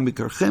tzonechem, gam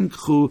bikarchem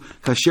k'chu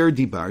kasher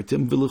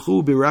dibartem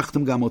v'lechu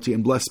birachtem gam oti,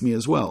 and bless me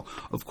as well.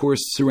 Of course,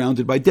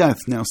 surrounded by death.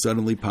 Now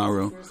suddenly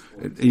Paro,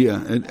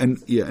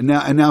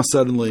 and now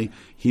suddenly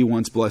he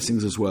wants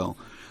blessings as well.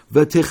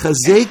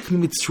 V'techazek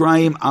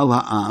Mitzrayim al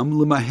ha'am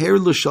l'maher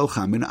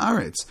l'shalcham min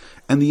aretz,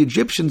 and the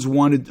Egyptians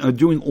are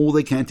doing all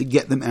they can to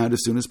get them out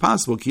as soon as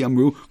possible. Ki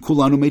amru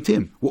kulanu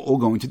metim, we're all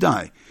going to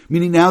die.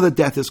 Meaning now that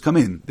death has come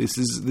in. This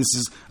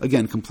is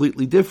again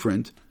completely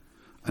different,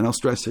 and I'll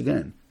stress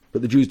again.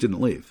 But the Jews didn't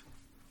leave,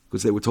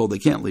 because they were told they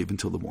can't leave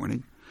until the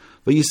morning.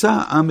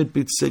 V'yisa amit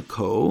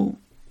b'tzeko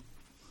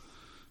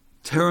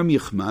teram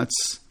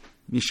yichmatz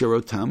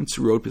misharotam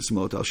tzurot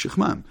pismot al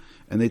shichmam.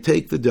 And they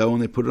take the dough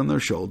and they put it on their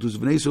shoulders.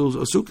 V'nei Yisrael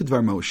osuk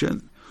kedvar Moshe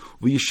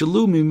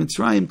v'yishalu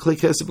miMitzrayim klei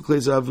kesef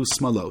v'klei zahav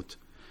u'smalot.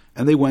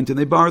 And they went and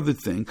they borrowed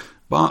things.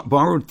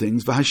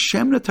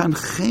 V'Hashem natan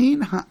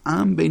chen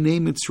ha'am b'nei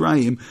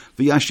Mitzrayim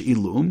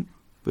v'yash'ilum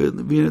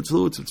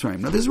v'yinatzlu et Mitzrayim.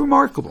 Now this is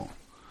remarkable.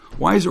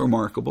 Why is it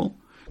remarkable?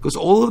 Because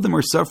all of them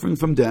are suffering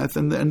from death,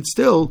 and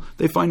still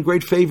they find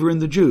great favor in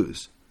the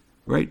Jews.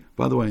 Right?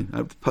 By the way,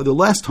 probably the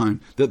last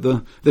time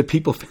that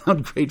people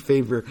found great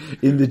favor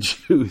in the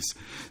Jews,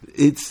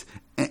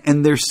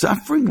 and they're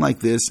suffering like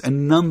this,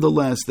 and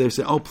nonetheless they're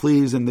saying, "Oh,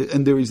 please!" And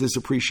there is this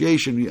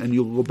appreciation, and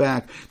you'll go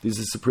back. There's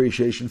this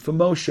appreciation for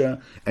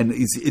Moshe, and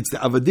it's the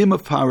avadim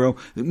of Pharaoh,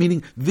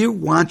 meaning they're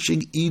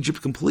watching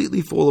Egypt completely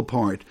fall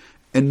apart,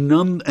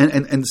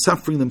 and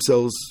suffering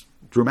themselves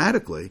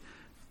dramatically.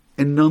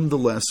 And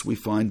nonetheless, we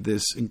find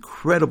this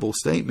incredible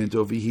statement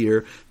over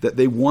here that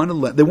they want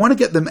to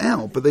get them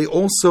out, but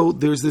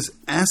there's this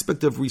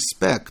aspect of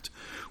respect,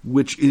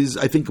 which is,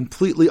 I think,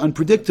 completely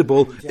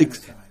unpredictable.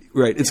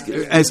 Right? It's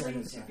as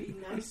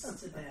nice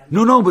to them.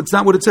 No, but it's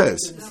not what it says.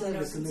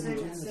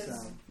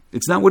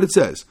 It's not what it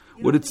says.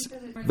 What it's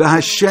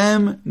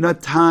V'Hashem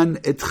natan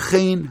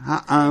etchein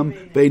ha'am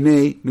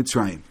b'nei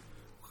Mitzrayim.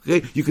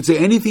 Okay, you could say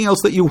anything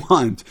else that you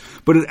want,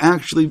 but it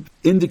actually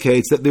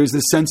indicates that there's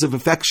this sense of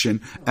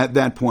affection at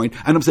that point.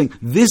 And I'm saying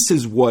this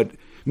is what,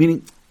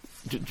 meaning,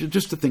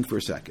 just to think for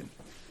a second,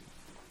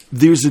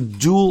 there's a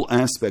dual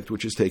aspect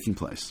which is taking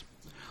place.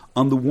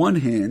 On the one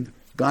hand,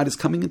 God is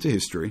coming into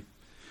history.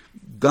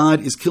 God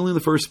is killing the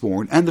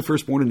firstborn, and the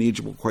firstborn in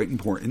Egypt were quite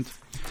important.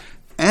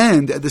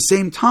 And at the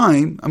same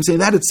time, I'm saying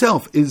that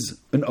itself is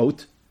an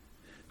oath,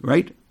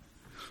 right?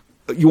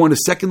 You want a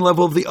second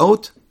level of the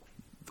oath?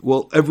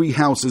 Well, every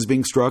house is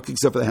being struck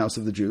except for the house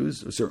of the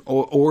Jews,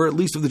 or at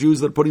least of the Jews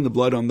that are putting the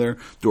blood on their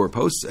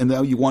doorposts. And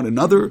now you want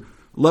another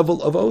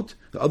level of oath.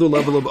 The other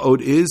level of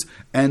oath is,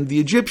 and the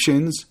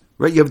Egyptians,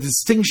 right? You have a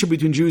distinction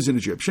between Jews and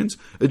Egyptians.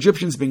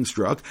 Egyptians being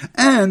struck,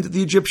 and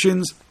the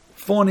Egyptians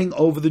fawning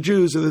over the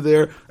Jews that are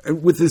there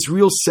with this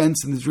real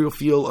sense and this real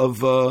feel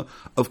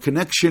of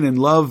connection and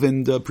love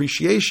and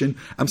appreciation.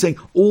 I'm saying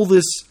all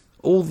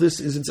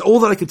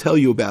that I could tell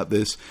you about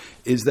this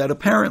is that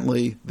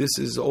apparently this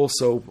is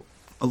also,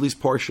 at least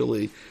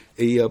partially,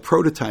 a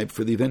prototype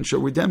for the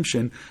eventual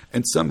redemption,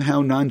 and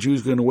somehow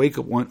non-Jews are going to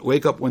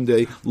wake up one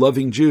day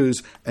loving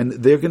Jews, and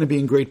they're going to be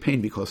in great pain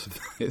because of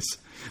this.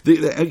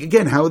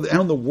 Again, how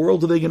in the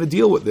world are they going to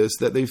deal with this?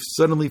 That they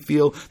suddenly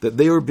feel that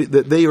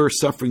they are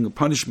suffering the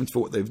punishment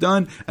for what they've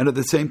done, and at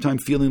the same time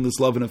feeling this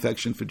love and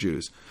affection for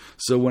Jews.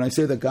 So when I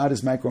say that God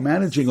is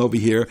micromanaging over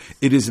here,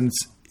 it is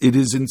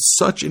in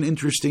such an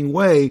interesting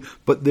way,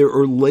 but there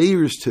are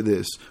layers to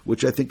this,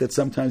 which I think that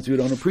sometimes we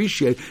don't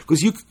appreciate.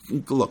 Because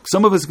look,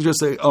 some of us can just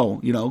say,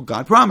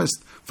 God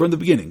promised from the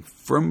beginning,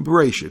 from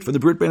Bereshit, from the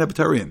Brit Bein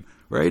HaBetarim,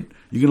 right?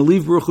 You're going to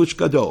leave Baruch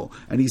Gadol.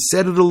 And he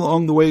said it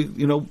along the way,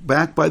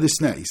 back by the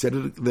Sneh. He said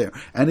it there.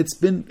 And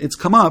it's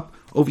come up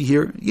over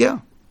here,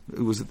 it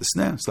was at the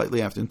Sneh,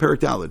 slightly after, in Perek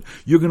Daled.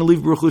 You're going to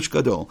leave Baruch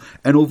Gadol.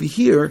 And over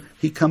here,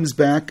 he comes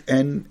back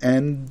and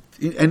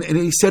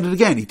he said it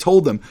again. He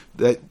told them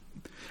that.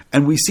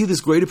 And we see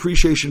this great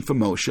appreciation for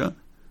Moshe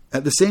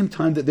at the same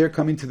time that they're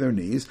coming to their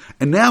knees.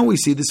 And now we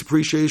see this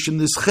appreciation,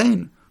 this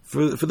chen,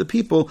 for the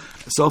people.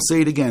 So I'll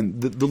say it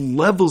again. The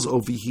levels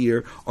over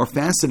here are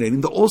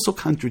fascinating. They're also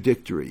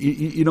contradictory.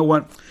 You know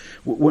what?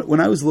 When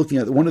I was looking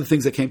at it, one of the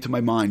things that came to my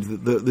mind,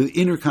 the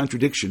inner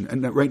contradiction,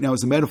 and that right now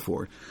is a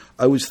metaphor,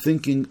 I was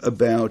thinking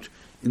about,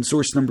 in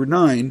source number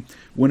 9,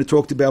 when it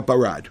talked about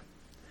Barad.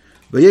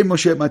 Vayei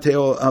Moshe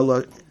Mateo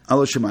ala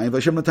Shemayim,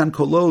 Vashem natan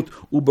kolot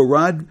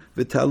ubarad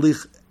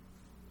v'talich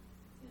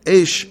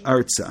Esh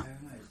arza,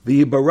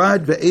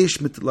 v'yibarad ve'esh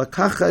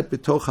mitlakachat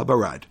b'toch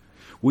habarad,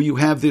 where you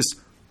have this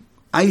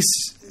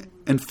ice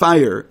and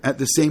fire at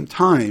the same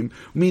time.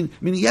 Meaning,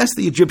 yes,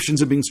 the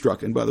Egyptians are being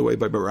struck, and by the way,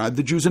 by Barad,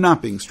 the Jews are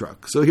not being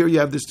struck. So here you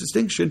have this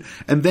distinction,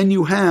 and then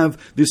you have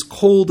this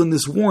cold and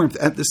this warmth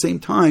at the same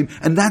time,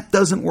 and that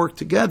doesn't work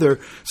together.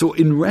 So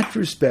in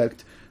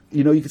retrospect,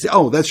 you can say,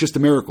 that's just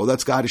a miracle.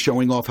 That's God is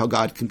showing off how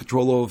God can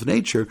control all of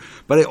nature.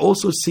 But I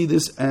also see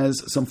this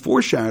as some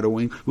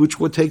foreshadowing, which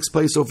what takes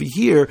place over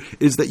here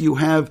is that you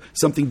have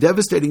something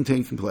devastating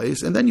taking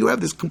place, and then you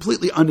have this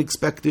completely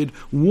unexpected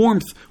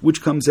warmth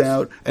which comes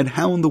out, and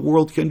how in the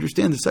world can you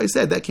understand this? I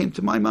said that came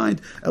to my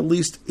mind, at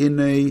least in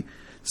a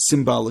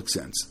symbolic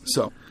sense.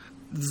 So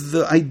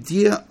the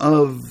idea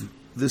of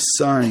the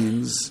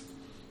signs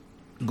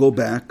go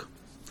back.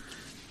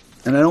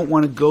 And I don't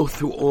want to go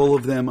through all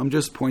of them. I'm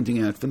just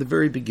pointing out from the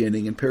very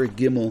beginning in Perek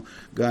Gimel,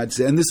 God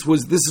said, and this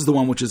is the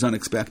one which is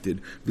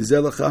unexpected.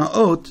 V'zelach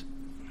ha'ot,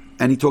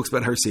 and he talks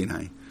about Har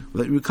Sinai.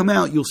 When you come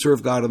out, you'll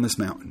serve God on this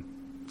mountain.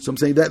 So I'm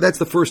saying that's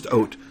the first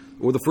oat,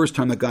 or the first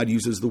time that God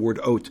uses the word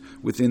oat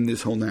within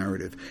this whole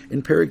narrative.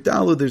 In Perek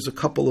Daled, there's a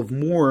couple of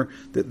more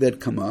that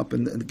come up,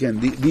 and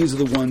again, these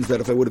are the ones that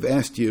if I would have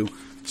asked you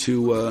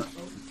to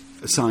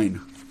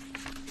assign.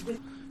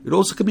 It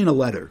also could mean a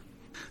letter.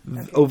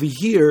 Over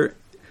here,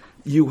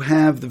 you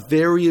have the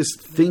various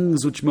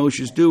things which Moshe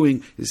is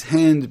doing, his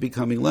hand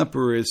becoming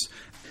leprous.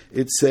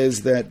 It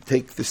says that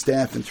take the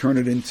staff and turn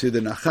it into the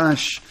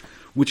Nachash,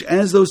 which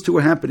as those two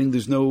are happening,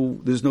 there's no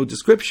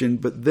description,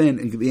 but then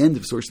at the end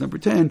of source number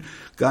 10,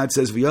 God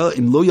says, Im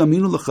lo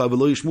yaminu lecha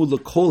v'lo yishmu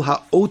lekol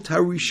ha'ot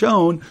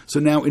harishon. So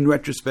now in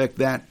retrospect,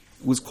 that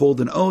was called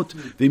an ot.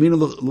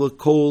 V'yaminu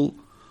lekol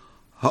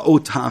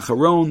ha'ot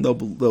ha'acharon,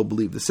 they'll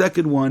believe the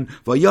second one.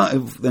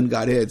 Then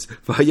God adds,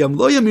 V'hayam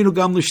lo yaminu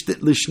gam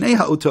l'shnei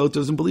ha'otot,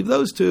 doesn't believe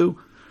those two,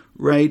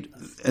 right?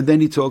 And then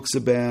he talks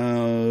about,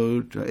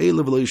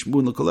 Eile v'lo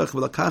yishmun l'kolech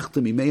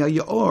v'lakachta mimei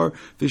ha'ya'or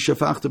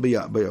v'shafachta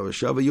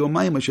b'yavasha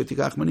v'yomayim asher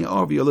tikach man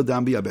ya'or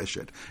v'yoladam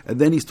b'yabeshet.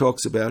 And then he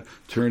talks about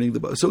turning the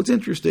bow. So what's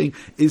interesting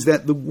is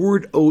that the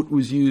word oat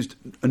was used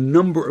a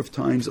number of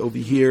times over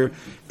here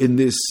in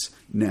this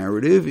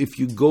narrative. If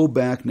you go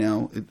back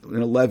now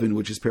in 11,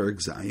 which is Perek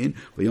Zayin,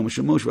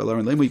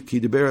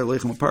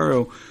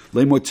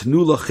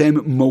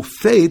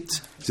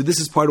 so this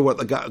is part of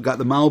what got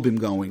the Malbim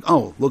going.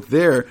 Oh, look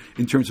there,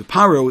 in terms of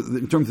Paro,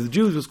 in terms of the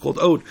Jews, it's called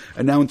Ot,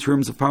 and now in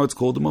terms of Paro, it's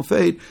called the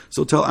Mofet.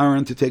 So tell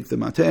Aaron to take the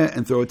Mateh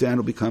and throw it down,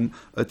 it'll become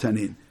a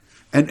Tanin.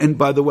 And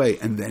by the way,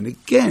 and then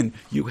again,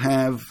 you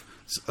have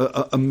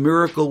a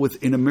miracle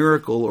within a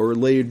miracle, or a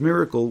layered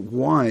miracle.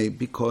 Why?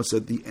 Because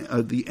at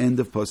the end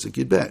of Pasuk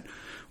Yudbet,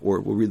 or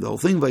we'll read the whole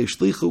thing.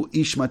 Vayishlichu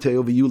ish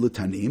mateo v'yu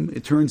l'tanim.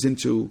 It turns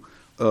into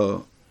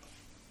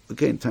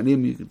again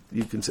tanim.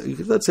 You can say,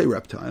 let's say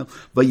reptile.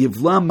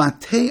 Vayivla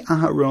matei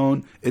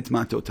Aharon et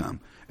matotam,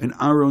 and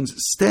Aaron's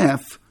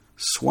staff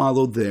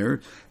swallowed there.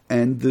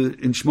 And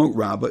in Shemot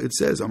Rabbah it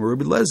says, Amar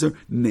Rabbi Lezer,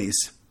 nes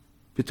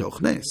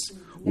pitoch nes.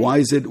 Why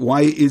is it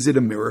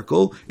a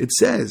miracle? It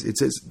says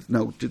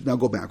now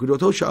go back. If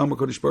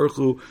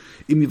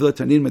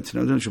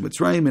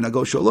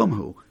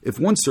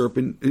one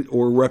serpent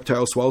or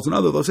reptile swallows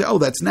another, they'll say, oh,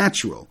 that's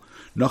natural.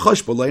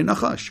 Nachash b'lei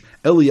nachash.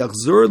 Eli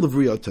yachzor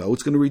levrioto.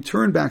 It's going to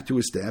return back to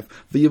his staff.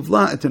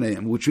 V'yivla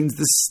etaneim, which means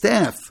the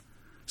staff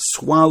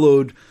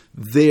swallowed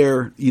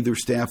their either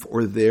staff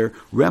or their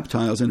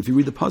reptiles. And if you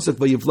read the pasuk,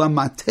 v'yivla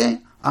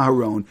mateh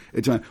Aharon,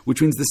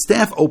 which means the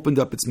staff opened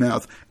up its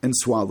mouth and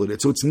swallowed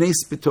it. So it's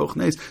nes b'toch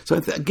nes. So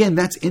again,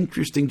 that's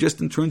interesting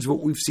just in terms of what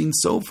we've seen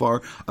so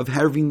far of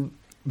having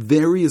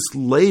various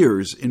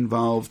layers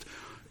involved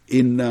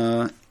in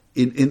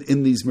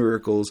these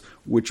miracles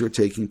which are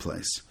taking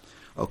place.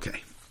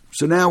 Okay,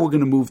 so now we're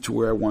going to move to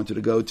where I wanted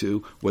to go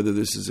to, whether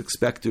this is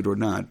expected or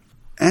not.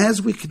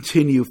 As we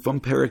continue from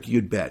Perek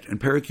Yudbet, and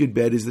Perek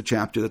Yudbet is the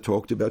chapter that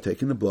talked about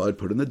taking the blood,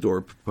 put in the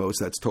doorpost,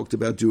 that's talked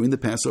about doing the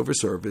Passover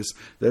service,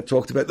 that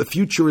talked about the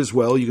future as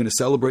well. You're going to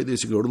celebrate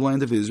this, you go to the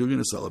land of Israel, you're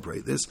going to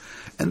celebrate this.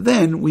 And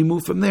then we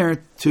move from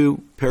there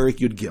to Perek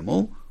Yud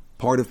Gimel,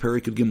 part of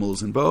Perek Yud Gimel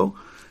is in Bo.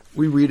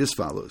 We read as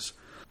follows.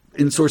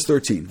 In source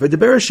 13,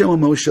 V'daber Hashem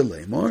Moshe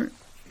lemor,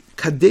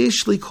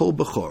 Kadesh li kol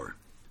bechor.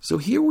 So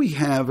here we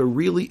have a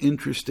really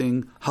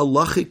interesting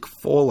halachic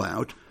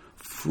fallout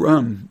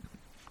from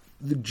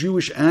the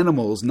Jewish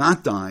animals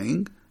not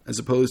dying, as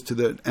opposed to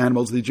the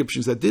animals of the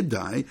Egyptians that did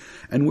die,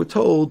 and we're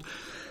told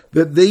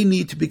that they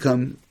need to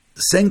become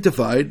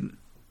sanctified.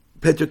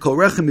 God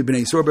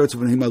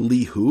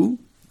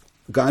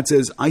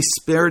says, I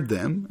spared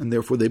them, and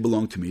therefore they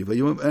belong to me.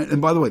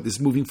 And by the way, this is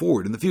moving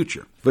forward in the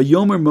future.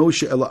 Vayomer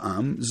Moshe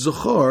Ela'am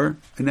Zochar,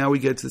 and now we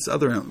get to this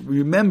other element.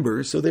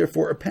 Remember, so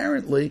therefore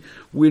apparently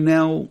we're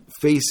now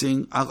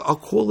facing, I'll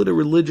call it a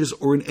religious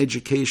or an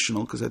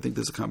educational, because I think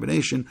there's a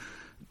combination,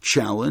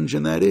 challenge,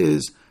 and that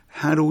is,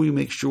 how do we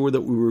make sure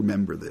that we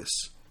remember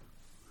this?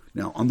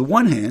 Now, on the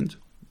one hand,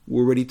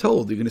 we're already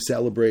told you're going to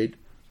celebrate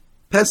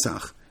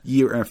Pesach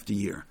year after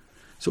year.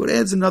 So it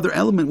adds another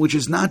element, which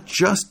is not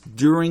just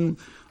during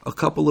a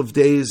couple of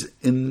days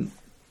in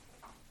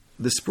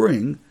the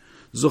spring.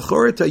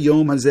 Zochor et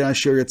hayom hazeh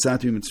asher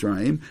yatzatu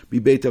mitzrayim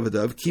bibeit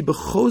avadav ki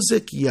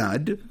bechozek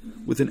yad,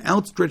 with an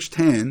outstretched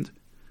hand,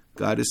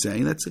 God is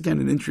saying, that's again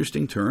an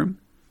interesting term,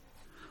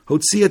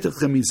 hotzi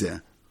etechem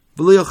mizeh.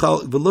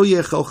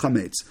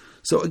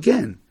 So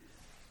again,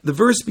 the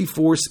verse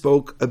before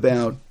spoke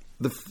about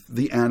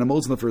the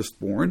animals and the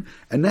firstborn,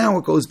 and now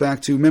it goes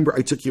back to, remember,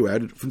 I took you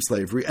out from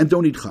slavery, and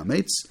don't eat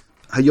chametz.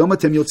 Hayom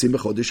atem yotzim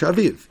b'chodesh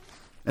aviv.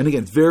 And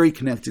again, very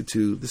connected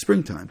to the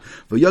springtime.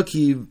 And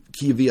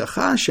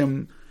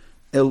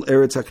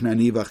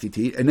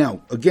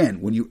now,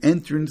 again, when you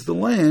enter into the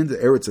land, the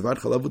Eretz Avad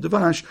Chalav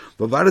U'Devash,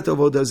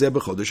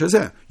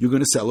 you're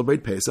going to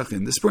celebrate Pesach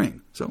in the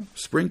spring. So,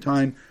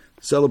 springtime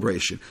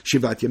celebration.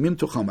 Shivat Yamim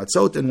Tochal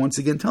Matzot, and once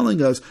again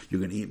telling us,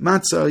 you're going to eat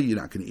matzah, you're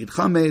not going to eat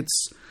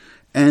chametz.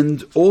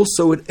 And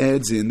also it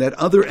adds in that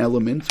other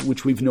element,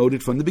 which we've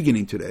noted from the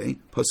beginning today,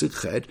 Pasuk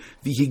Chet,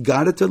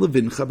 V'higadata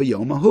levincha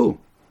b'yom hahu.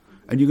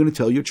 And you're going to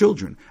tell your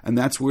children. And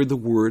that's where the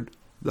word,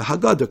 the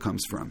Haggadah,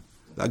 comes from.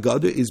 The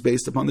Haggadah is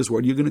based upon this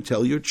word. You're going to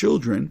tell your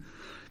children,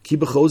 Ki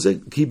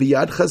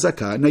biyad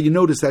chazakah. Now you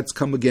notice that's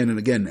come again and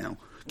again now.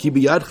 Ki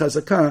biyad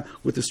chazakah,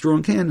 with a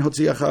strong hand,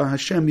 Hotziacha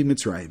Hashem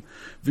b'Mitzrayim.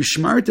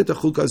 V'shmart et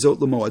hachukah zot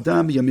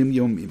l'mo'adam yamim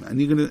yomim.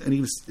 And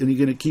you're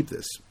going to keep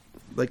this,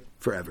 like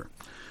forever.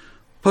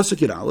 Pasuk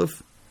Yud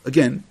Aleph,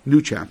 again, new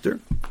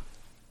chapter.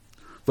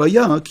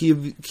 Vaya ki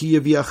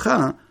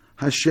yaviacha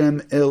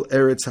Hashem el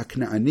eretz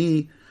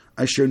haknaani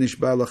asher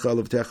nishba lacha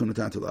l'vtecha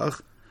natan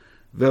lach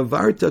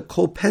ve'varta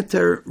kol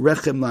peter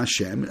rechem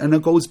laHashem, and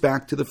it goes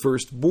back to the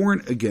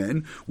firstborn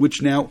again,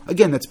 which now,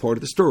 again, that's part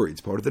of the story, it's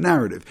part of the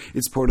narrative,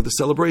 it's part of the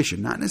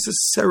celebration, not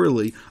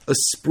necessarily a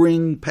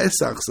spring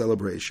Pesach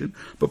celebration,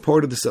 but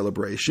part of the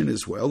celebration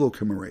as well, or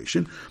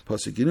commemoration.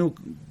 Pasuk Yud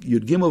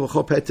Gimel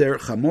v'chol peter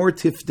chamor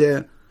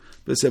tifteh.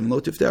 And when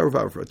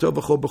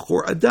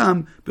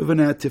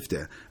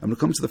it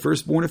comes to the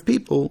firstborn of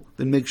people,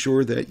 then make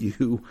sure that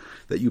you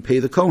pay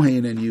the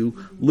Kohen and you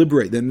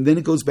liberate them. And then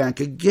it goes back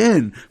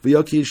again.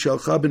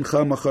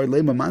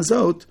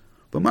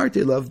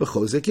 B'marte love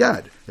b'chozek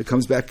yad. It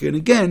comes back in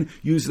again.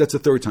 That's the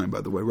third time,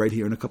 by the way, right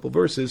here in a couple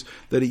verses,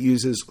 that it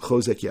uses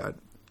chozek yad.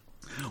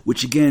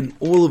 Which again,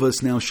 all of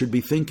us now should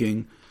be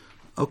thinking,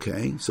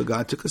 okay, so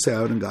God took us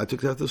out, and God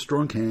took out the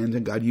strong hand,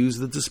 and God used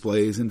the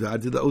displays, and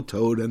God did the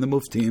otod and the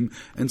muftim,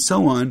 and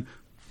so on.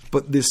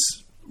 But this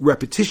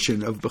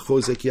repetition of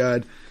b'chozek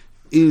yad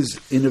is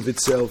in of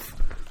itself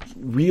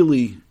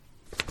really,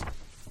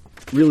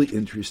 really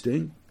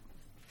interesting.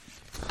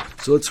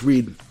 So let's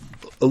read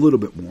a little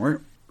bit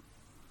more.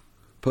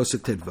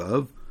 Pasuk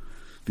Tedvav.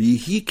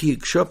 V'yihi ki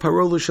yiksha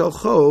paro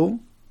l'shalcho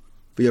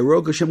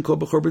v'yarog Hashem kol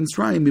b'chor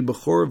b'Mitzrayim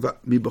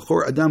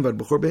mi'b'chor adam v'ad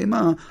b'chor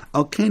behema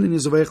al kein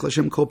yizavayich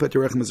l'Hashem kol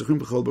peterech mezachim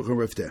b'chol b'chor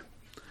refteh.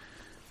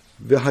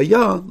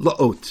 V'haya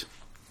la'ot.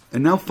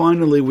 And now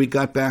finally we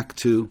got back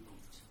to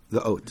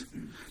the oat.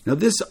 Now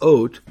this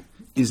oat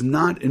is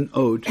not an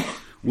oat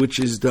which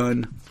is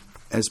done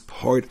as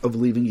part of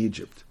leaving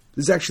Egypt.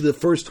 This is actually the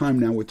first time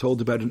now we're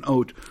told about an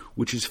oat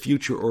which is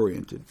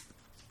future-oriented.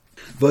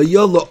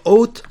 V'ya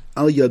la'ot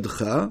al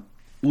yadcha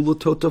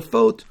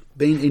u'latotafot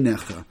bein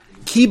einecha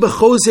ki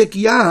b'chozek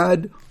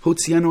yad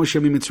hotzianu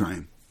Hashem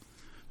miMitzrayim.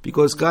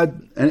 Because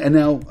God, and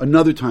now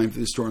another time for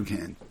the strong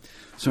hand.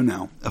 So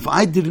now, if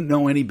I didn't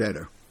know any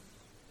better,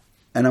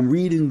 and I'm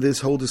reading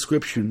this whole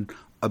description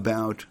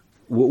about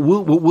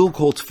what we'll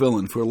call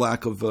tefillin, for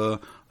lack of a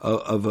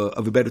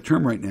better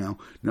term right now.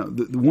 Now,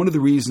 one of the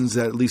reasons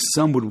that at least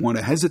some would want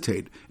to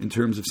hesitate in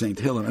terms of saying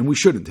tefillin, and we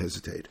shouldn't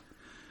hesitate,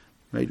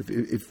 right?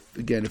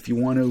 If you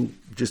want to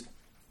just,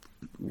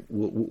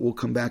 we'll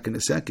come back in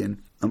a second.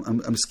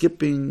 I'm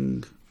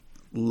skipping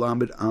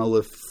Lamed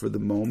Aleph for the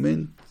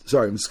moment.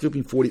 Sorry, I'm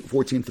skipping 14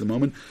 for the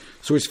moment.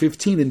 Source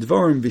 15, in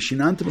Dvarim,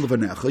 Vishinantam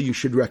levanecha, you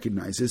should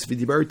recognize this,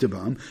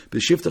 V'dibartabam,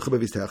 B'shiftecha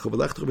b'vistecha,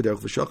 V'lechtecha b'derech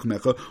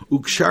v'shachmecha,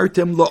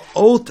 Ukshartem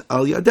la'ot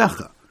al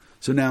yadecha.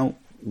 So now,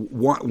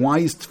 why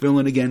is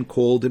tefillin again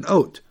called an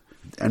oat?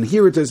 And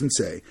here it doesn't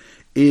say.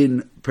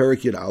 In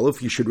Perek Yud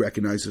Aleph, you should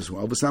recognize as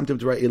well. V'samtem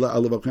Torah ela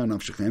alav al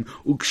nafshechem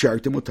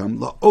ukshartem otam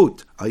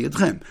la'ot al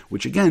yadchem.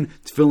 Which again,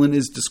 tefillin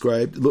is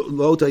described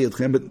la'ot al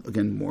yadchem, but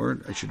again more.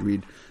 I should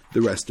read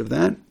the rest of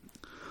that.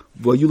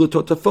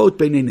 V'yulototafot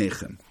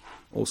beineinechem.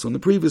 Also in the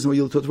previous,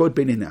 v'yulototafot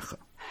beineinecha.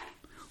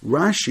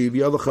 Rashi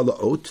v'yalacha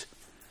la'ot.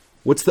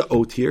 What's the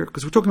oat here?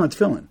 Because we're talking about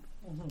tefillin.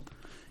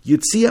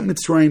 Yitziat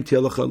Mitzrayim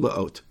tialacha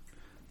la'ot.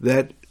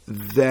 That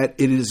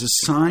it is a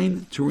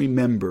sign to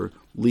remember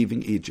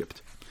leaving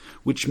Egypt.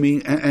 Which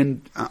means,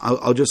 and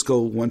I'll just go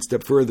one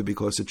step further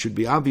because it should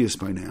be obvious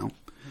by now,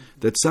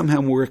 that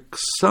somehow we're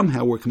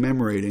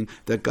commemorating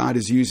that God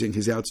is using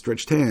His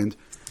outstretched hand,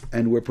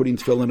 and we're putting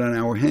tefillin on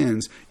our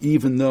hands,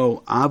 even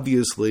though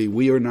obviously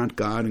we are not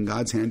God and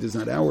God's hand is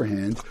not our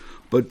hand.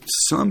 But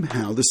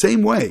somehow, the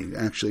same way,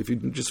 actually, if you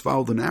can just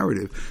follow the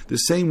narrative, the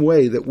same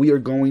way that we are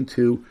going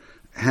to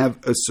have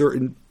a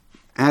certain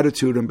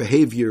attitude and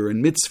behavior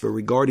and mitzvah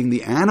regarding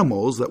the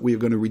animals, that we are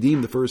going to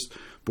redeem the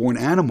firstborn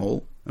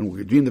animal, and we're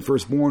redeem the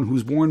firstborn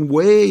who's born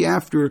way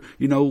after,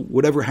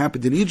 whatever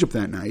happened in Egypt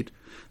that night.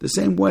 The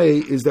same way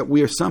is that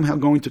we are somehow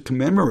going to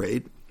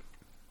commemorate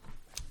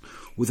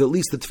with at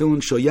least the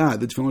tefillin shoyad,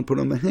 the tefillin put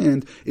on the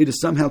hand, it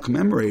is somehow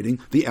commemorating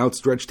the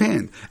outstretched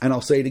hand. And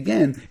I'll say it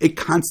again, it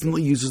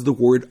constantly uses the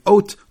word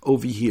oat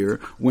over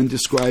here when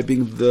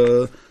describing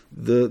the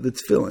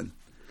tefillin.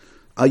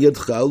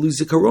 Ayadcha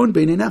luzikaron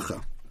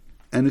beinenecha.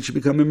 And it should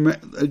become,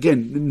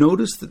 again,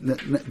 notice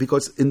that,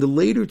 because in the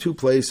later two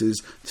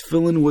places,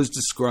 tefillin was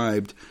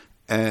described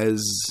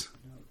as,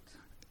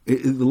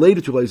 in the later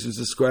two places,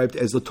 described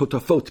as the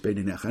totafot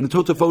beinenecha. And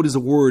the totafot is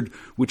a word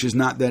which is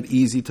not that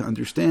easy to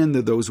understand.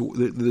 There's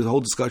a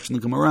whole discussion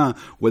in the Gemara,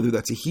 whether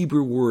that's a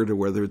Hebrew word or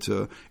whether it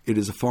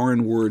is a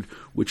foreign word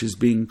which is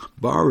being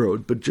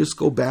borrowed. But just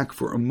go back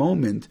for a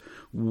moment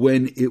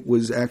when it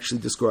was actually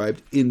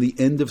described in the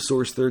end of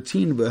source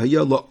 13,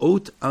 V'haya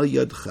la'ot al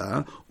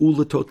yadcha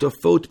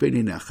u'letotafot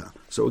beinenecha.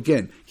 So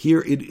again,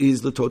 here it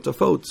is the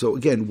totafot. So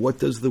again, what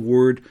does the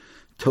word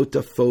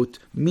totafot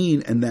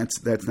mean? And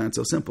that's not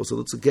so simple. So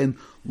let's again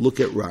look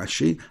at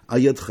Rashi. Al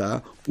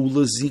yadcha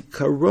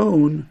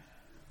u'lezikaron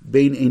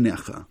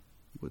beinenecha.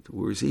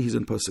 Where is he? He's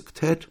in Pasuk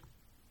Tet.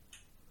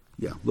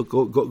 Yeah, look,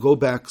 go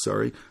back.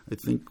 Sorry, I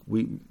think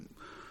we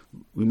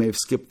may have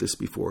skipped this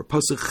before.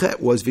 Pasuk Chet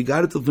was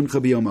Vigarat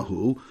l'vncha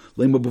b'yomahu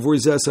lema b'vor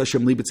zeh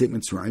Hashem li b'tzeit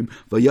Mitzrayim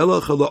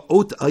v'yalach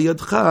la'ot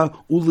ayadcha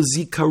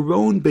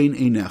u'lezikaron bein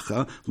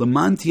einecha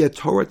l'man tiyeh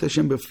Torat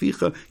Hashem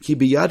b'ficha ki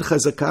b'yad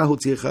chazakah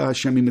hotzicha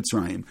Hashem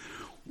miMitzrayim.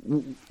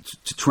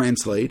 To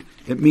translate,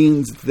 it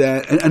means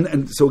that,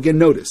 and so again,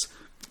 notice,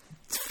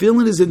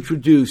 tefillin is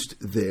introduced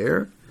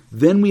there.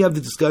 Then we have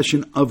the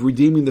discussion of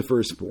redeeming the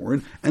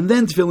firstborn, and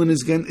then tefillin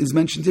is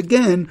mentioned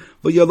again.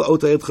 But the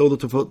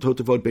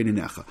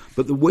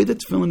way that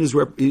tefillin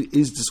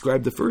is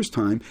described the first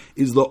time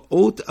is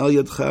la'ot al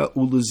yadcha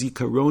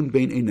u'lezikaron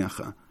bein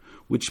einecha,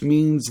 which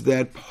means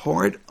that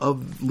part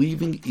of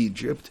leaving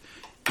Egypt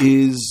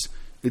is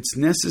it's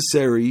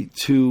necessary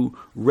to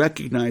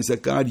recognize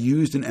that God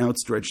used an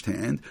outstretched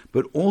hand,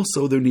 but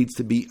also there needs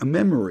to be a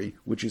memory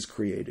which is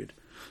created.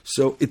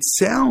 So it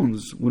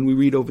sounds, when we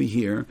read over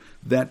here,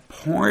 that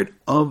part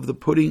of the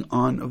putting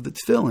on of the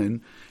tefillin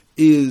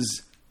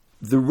is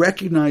the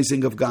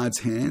recognizing of God's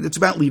hand. It's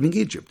about leaving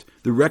Egypt.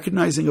 The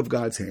recognizing of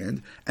God's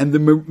hand and the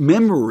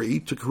memory,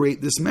 to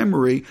create this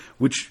memory,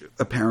 which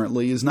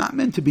apparently is not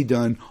meant to be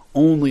done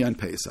only on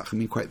Pesach. I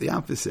mean, quite the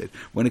opposite.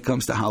 When it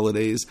comes to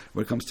holidays,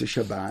 when it comes to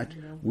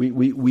Shabbat,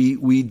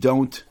 we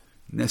don't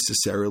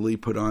necessarily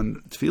put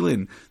on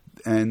tefillin.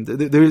 And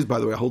there is, by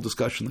the way, a whole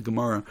discussion in the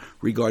Gemara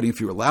regarding if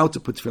you're allowed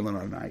to put tefillin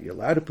on at night, you're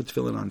allowed to put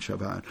tefillin on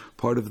Shabbat.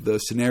 Part of the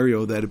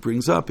scenario that it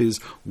brings up is,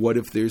 what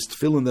if there's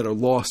tefillin that are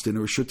lost in a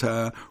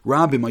Reshut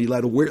Rabbim? Are you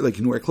allowed to wear, like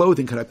you can wear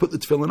clothing? Can I put the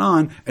tefillin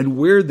on and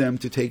wear them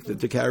to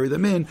carry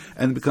them in?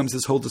 And it becomes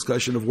this whole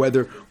discussion of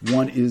whether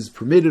one is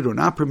permitted or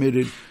not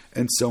permitted,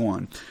 and so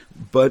on.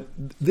 But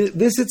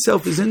this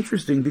itself is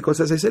interesting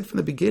because, as I said from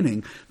the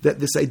beginning, that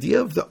this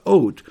idea of the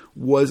oat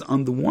was,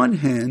 on the one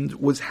hand,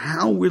 was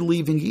how we're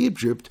leaving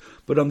Egypt,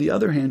 but on the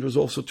other hand was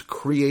also to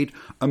create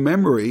a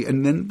memory,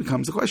 and then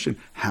becomes the question,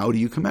 how do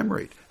you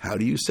commemorate? How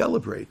do you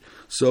celebrate?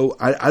 So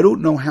I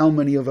don't know how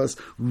many of us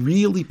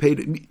really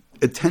paid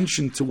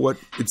attention to what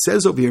it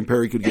says over here in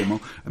Perek Yud Gimel.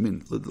 I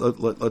mean,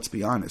 let's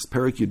be honest.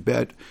 Perek Yud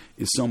Bet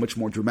is so much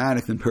more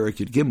dramatic than Perek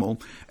Yud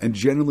Gimel. And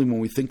generally, when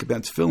we think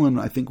about tefillin,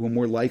 I think we're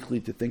more likely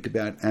to think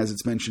about, as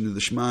it's mentioned in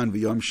the Shema and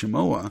V'yom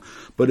Shemoah.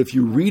 But if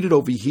you read it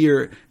over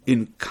here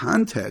in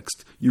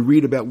context, you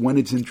read about when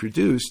it's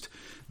introduced,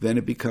 then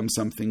it becomes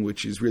something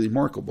which is really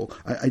remarkable.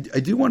 I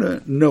do want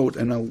to note,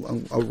 and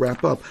I'll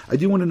wrap up, I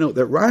do want to note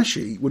that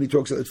Rashi, when he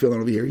talks about the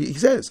tefillin over here, he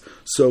says,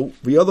 so,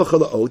 v'yadach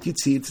ha'la'ot,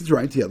 yitzit, it's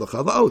right, v'yadach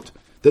ha'la'ot,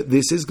 that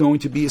this is going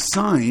to be a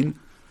sign.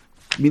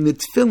 I mean, the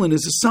tefillin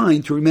is a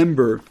sign to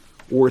remember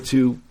or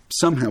to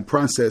somehow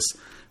process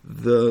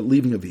the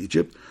leaving of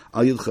Egypt.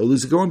 And therefore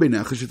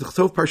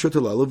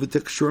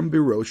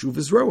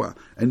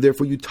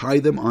you tie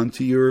them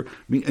onto your,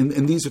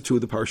 and these are two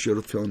of the parashiyot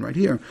of tefillin right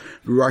here.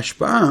 The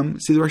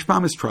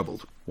Rashbam is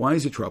troubled. Why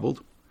is he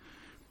troubled?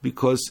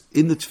 Because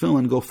in the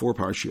tefillin go 4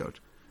 parashiyot,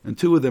 and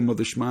 2 of them are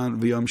the Shema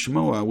and V'yom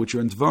Shemoah, which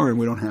are in Dvarim.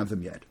 We don't have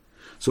them yet.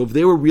 So if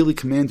they were really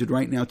commanded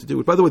right now to do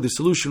it, by the way, the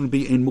solution would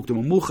be in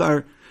mukdam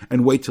u'muchar,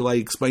 and wait till I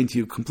explain to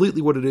you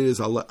completely what it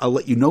is. I'll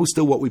let you know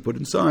still what we put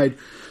inside.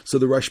 So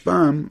the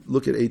Rashbam,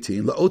 look at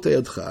 18. La'ot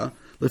hayadcha,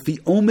 lefi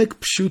omek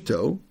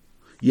pshuto,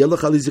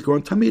 yelach ali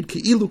zikaron tamid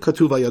ki'ilu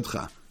katuv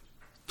hayadcha.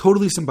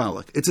 Totally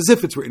symbolic. It's as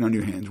if it's written on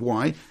your hand.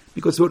 Why?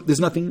 Because there's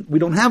nothing, we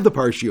don't have the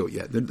parashiyot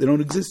yet. They don't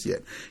exist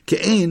yet.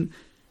 Ke'ein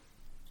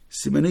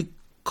simani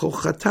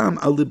kochatam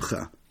al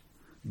libcha.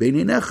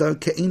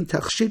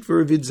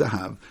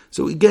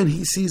 So again,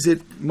 he sees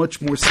it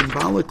much more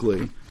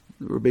symbolically.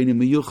 Rabbeinu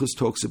Meyuchas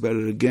talks about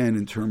it again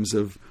in terms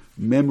of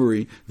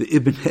memory. The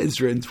Ibn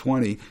Ezra in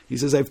 20, he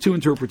says, I have 2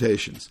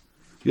 interpretations.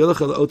 I have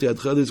 2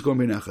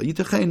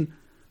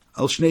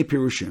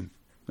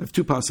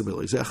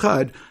 possibilities.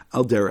 Echad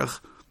al derech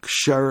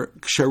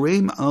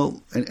ksharem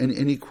al,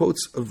 and he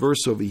quotes a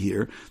verse over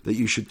here that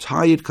you should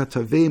tie it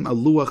katavim al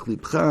luach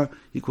libcha.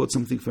 He quotes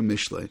something from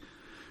Mishlei.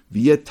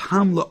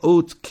 V'yetam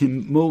la'ot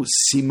kimo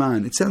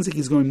siman. It sounds like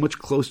he's going much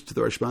closer to the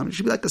Rashbam. It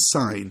should be like a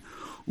sign.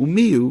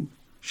 Umiyu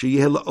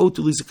sheyeh la'ot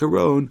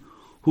ulizikaron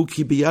hu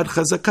ki biyad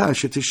chazaka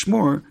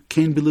shetishmor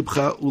kein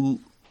bilibcha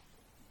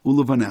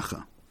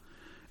ulevanecha.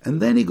 And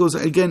then he goes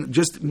again,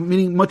 just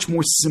meaning much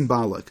more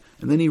symbolic.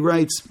 And then he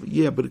writes,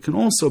 yeah, but it can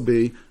also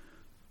be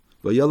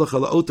v'yalach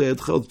la'ot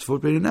yadchel tfot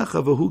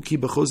beinecha v'hu ki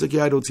b'chozak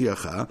yad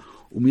otziacha.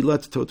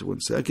 Umilat tot 1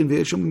 second.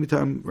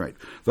 Right.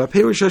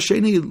 V'aperish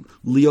hasheni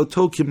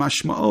lioto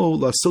kimashmao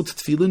lasot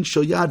tefillin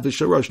shel yad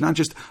v'sharash. Not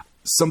just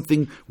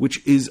something which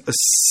is a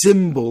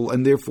symbol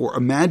and therefore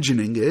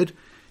imagining it.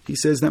 He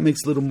says that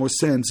makes a little more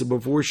sense.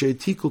 Before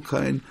she'tikul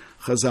kain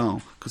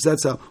chazal, because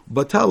that's a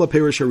batal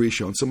aperish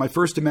harishon. So my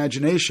first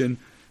imagination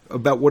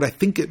about what I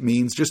think it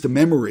means, just a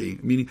memory,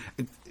 meaning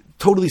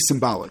totally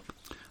symbolic.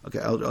 Okay,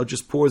 I'll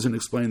just pause and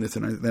explain this,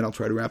 and then I'll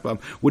try to wrap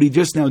up. What he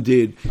just now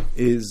did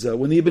is,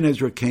 when the Ibn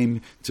Ezra came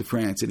to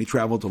France, and he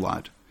traveled a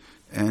lot,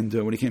 and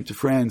when he came to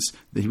France,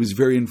 he was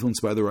very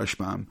influenced by the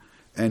Rashbam,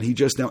 and he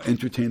just now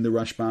entertained the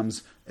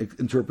Rashbam's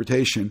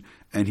interpretation,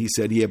 and he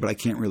said, yeah, but I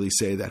can't really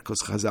say that,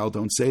 because Chazal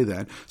don't say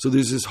that. So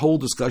there's this whole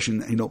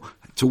discussion,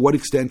 to what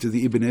extent does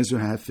the Ibn Ezra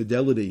have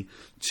fidelity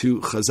to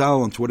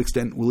Chazal, and to what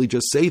extent will he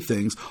just say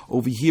things?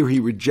 Over here, he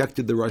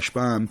rejected the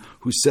Rashbam,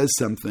 who says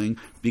something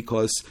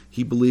because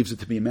he believes it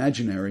to be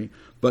imaginary.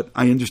 But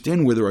I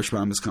understand where the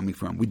Rashbam is coming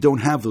from. We don't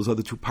have those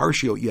other 2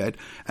 parashiyot yet,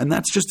 and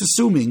that's just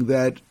assuming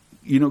that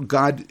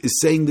God is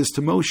saying this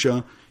to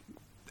Moshe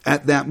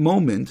at that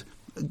moment.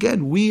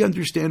 Again, we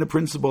understand a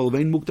principle of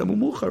Ein Mukdam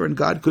U'Muchar, and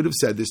God could have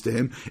said this to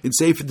him in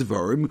Sefer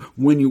Devarim.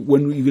 When you're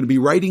going to be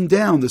writing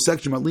down the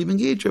section about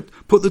leaving Egypt,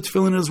 put the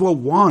tefillin in as well.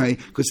 Why?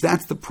 Because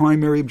that's the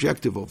primary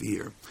objective over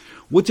here.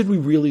 What did we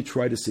really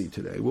try to see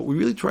today? What we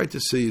really tried to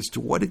see is to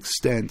what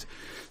extent,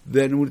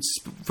 then,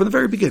 from the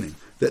very beginning,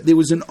 that there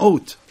was an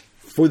oath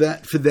for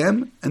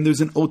them, and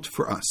there's an oath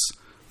for us.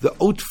 The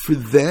oath for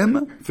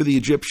them, for the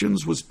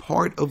Egyptians, was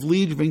part of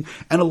leaving,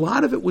 and a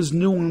lot of it was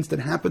nuanced that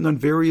happened on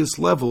various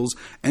levels,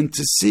 and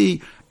to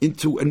see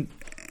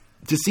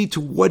to see to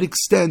what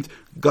extent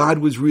God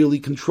was really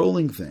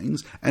controlling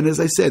things. And as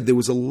I said, there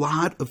was a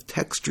lot of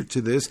texture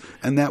to this,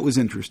 and that was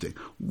interesting.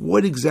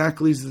 What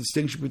exactly is the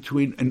distinction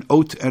between an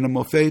ot and a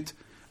mofet?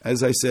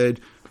 As I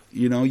said,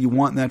 you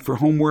want that for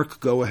homework,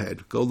 go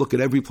ahead. Go look at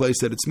every place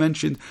that it's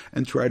mentioned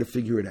and try to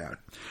figure it out.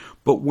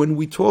 But when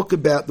we talk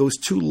about those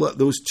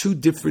two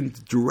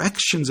different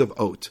directions of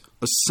ot,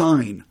 a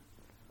sign,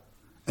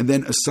 and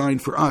then a sign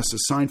for us, a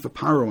sign for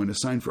Paro, and a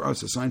sign for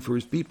us, a sign for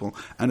his people,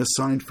 and a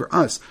sign for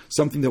us,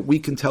 something that we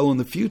can tell in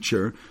the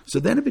future. So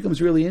then it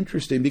becomes really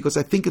interesting, because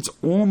I think it's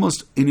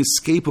almost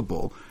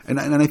inescapable, and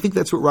I think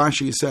that's what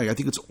Rashi is saying. I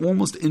think it's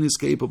almost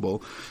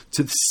inescapable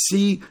to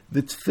see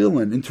the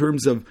tefillin in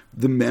terms of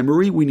the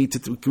memory. We need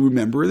to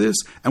remember this,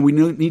 and we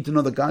need to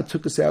know that God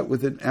took us out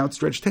with an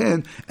outstretched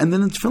hand, and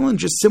then the tefillin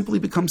just simply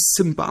becomes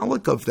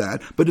symbolic of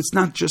that, but it's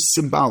not just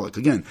symbolic.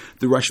 Again,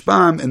 the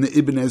Rashbam and the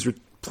Ibn Ezra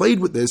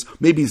played with this.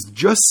 Maybe it's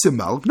just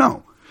symbolic.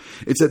 No.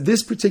 It's that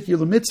this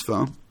particular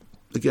mitzvah,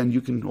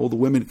 again, all the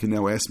women can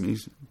now ask me,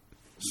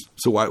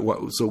 so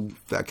in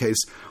that case,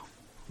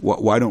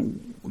 why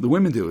don't the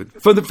women do it?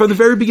 For the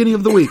very beginning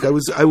of the week,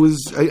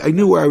 I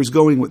knew where I was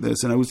going with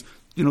this, and I was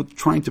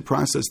trying to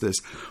process this.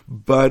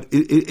 But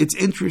it's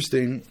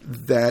interesting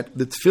that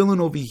the tefillin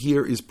over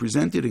here is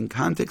presented in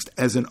context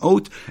as an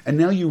ot, and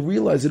now you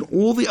realize that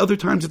all the other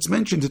times it's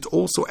mentioned, it's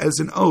also as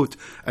an ot.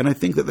 And I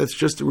think that that's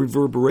just a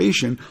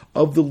reverberation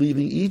of the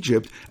leaving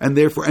Egypt,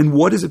 and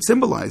what is it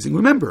symbolizing?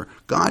 Remember,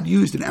 God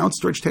used an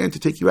outstretched hand to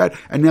take you out,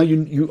 and now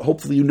you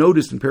hopefully you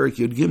noticed in Perek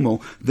Yud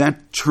Gimel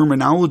that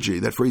terminology,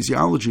 that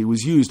phraseology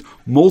was used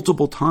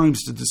multiple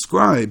times to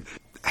describe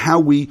how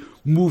we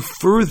move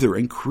further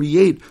and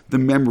create the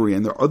memory.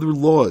 And there are other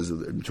laws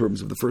in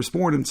terms of the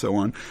firstborn and so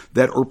on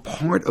that are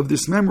part of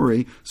this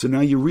memory. So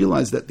now you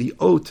realize that the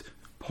ot,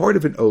 part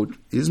of an ot,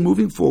 is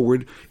moving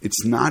forward.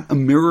 It's not a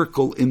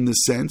miracle in the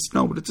sense,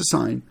 no, but it's a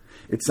sign.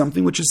 It's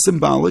something which is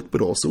symbolic,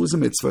 but also is a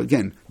mitzvah.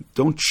 Again,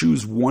 don't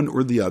choose one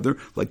or the other,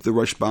 like the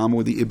Rashbam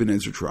or the Ibn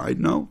Ezra tried.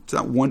 No, it's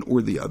not one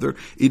or the other.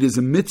 It is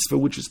a mitzvah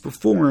which is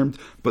performed,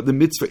 but the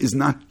mitzvah is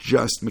not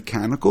just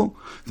mechanical.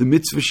 The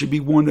mitzvah should be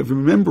one of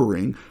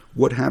remembering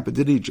what happened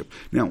in Egypt.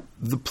 Now,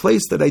 the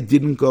place that I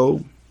didn't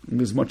go, and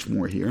there's much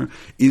more here,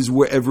 is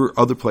wherever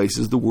other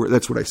places,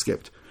 that's what I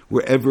skipped.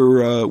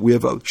 Wherever we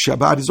have a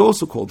Shabbat is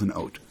also called an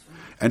ot.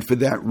 And for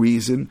that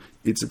reason,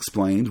 it's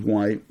explained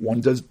why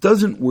one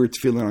doesn't wear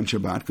tefillin on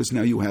Shabbat, because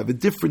now you have a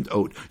different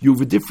ot. You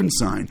have a different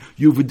sign.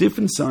 You have a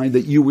different sign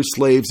that you were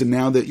slaves and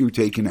now that you're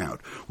taken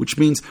out. Which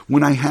means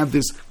when I have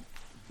this,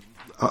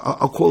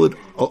 I'll call it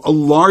a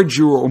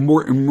larger or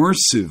more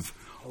immersive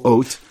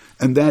ot,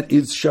 and that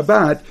is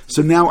Shabbat.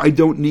 So now I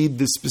don't need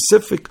the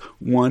specific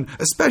one,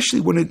 especially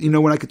when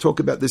when I could talk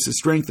about this is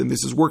strength and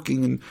this is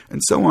working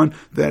and so on,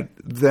 that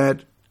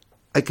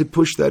I could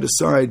push that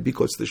aside,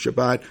 because the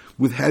Shabbat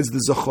has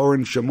the Zachor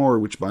and Shamor,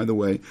 which, by the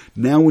way,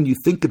 now when you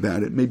think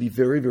about it, may be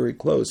very, very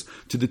close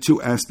to the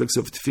two aspects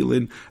of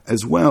tefillin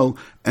as well.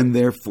 And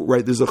therefore,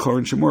 right, the Zachor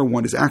and Shamor,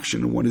 one is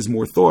action and one is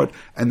more thought.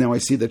 And now I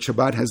see that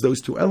Shabbat has those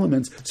two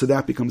elements, so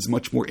that becomes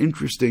much more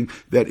interesting,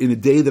 that in a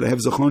day that I have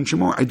Zachor and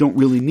Shamor, I don't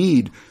really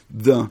need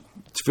the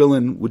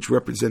tefillin, which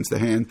represents the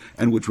hand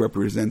and which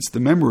represents the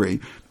memory,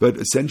 but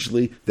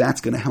essentially that's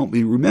going to help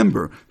me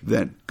remember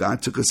that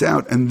God took us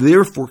out and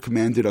therefore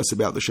commanded us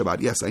about the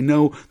Shabbat. Yes, I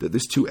know that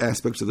there's two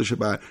aspects of the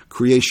Shabbat,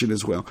 creation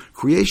as well.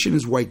 Creation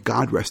is why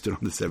God rested on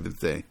the seventh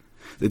day.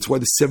 That's why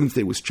the seventh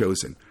day was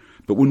chosen.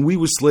 But when we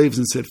were slaves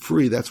and set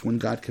free, that's when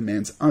God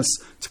commands us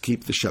to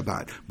keep the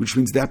Shabbat, which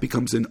means that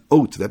becomes an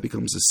ot, that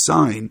becomes a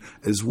sign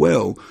as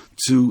well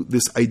to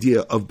this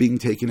idea of being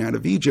taken out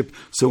of Egypt.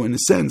 So in a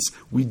sense,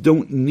 we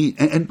don't need,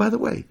 and by the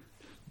way,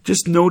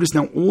 just notice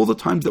now all the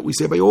times that we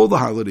say by all the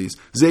holidays,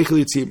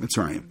 Zeichel Yetziat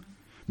Mitzrayim,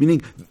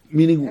 meaning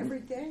every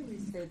day we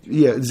say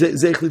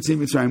Zeichel Yetziat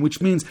Mitzrayim,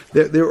 which means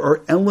that there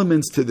are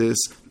elements to this,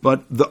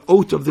 but the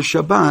ot of the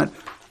Shabbat,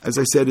 as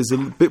I said, is a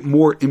bit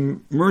more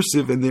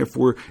immersive, and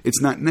therefore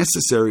it's not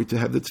necessary to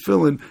have the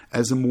tefillin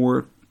as a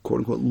more,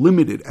 quote-unquote,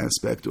 limited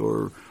aspect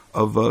or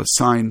of a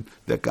sign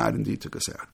that God indeed took us out.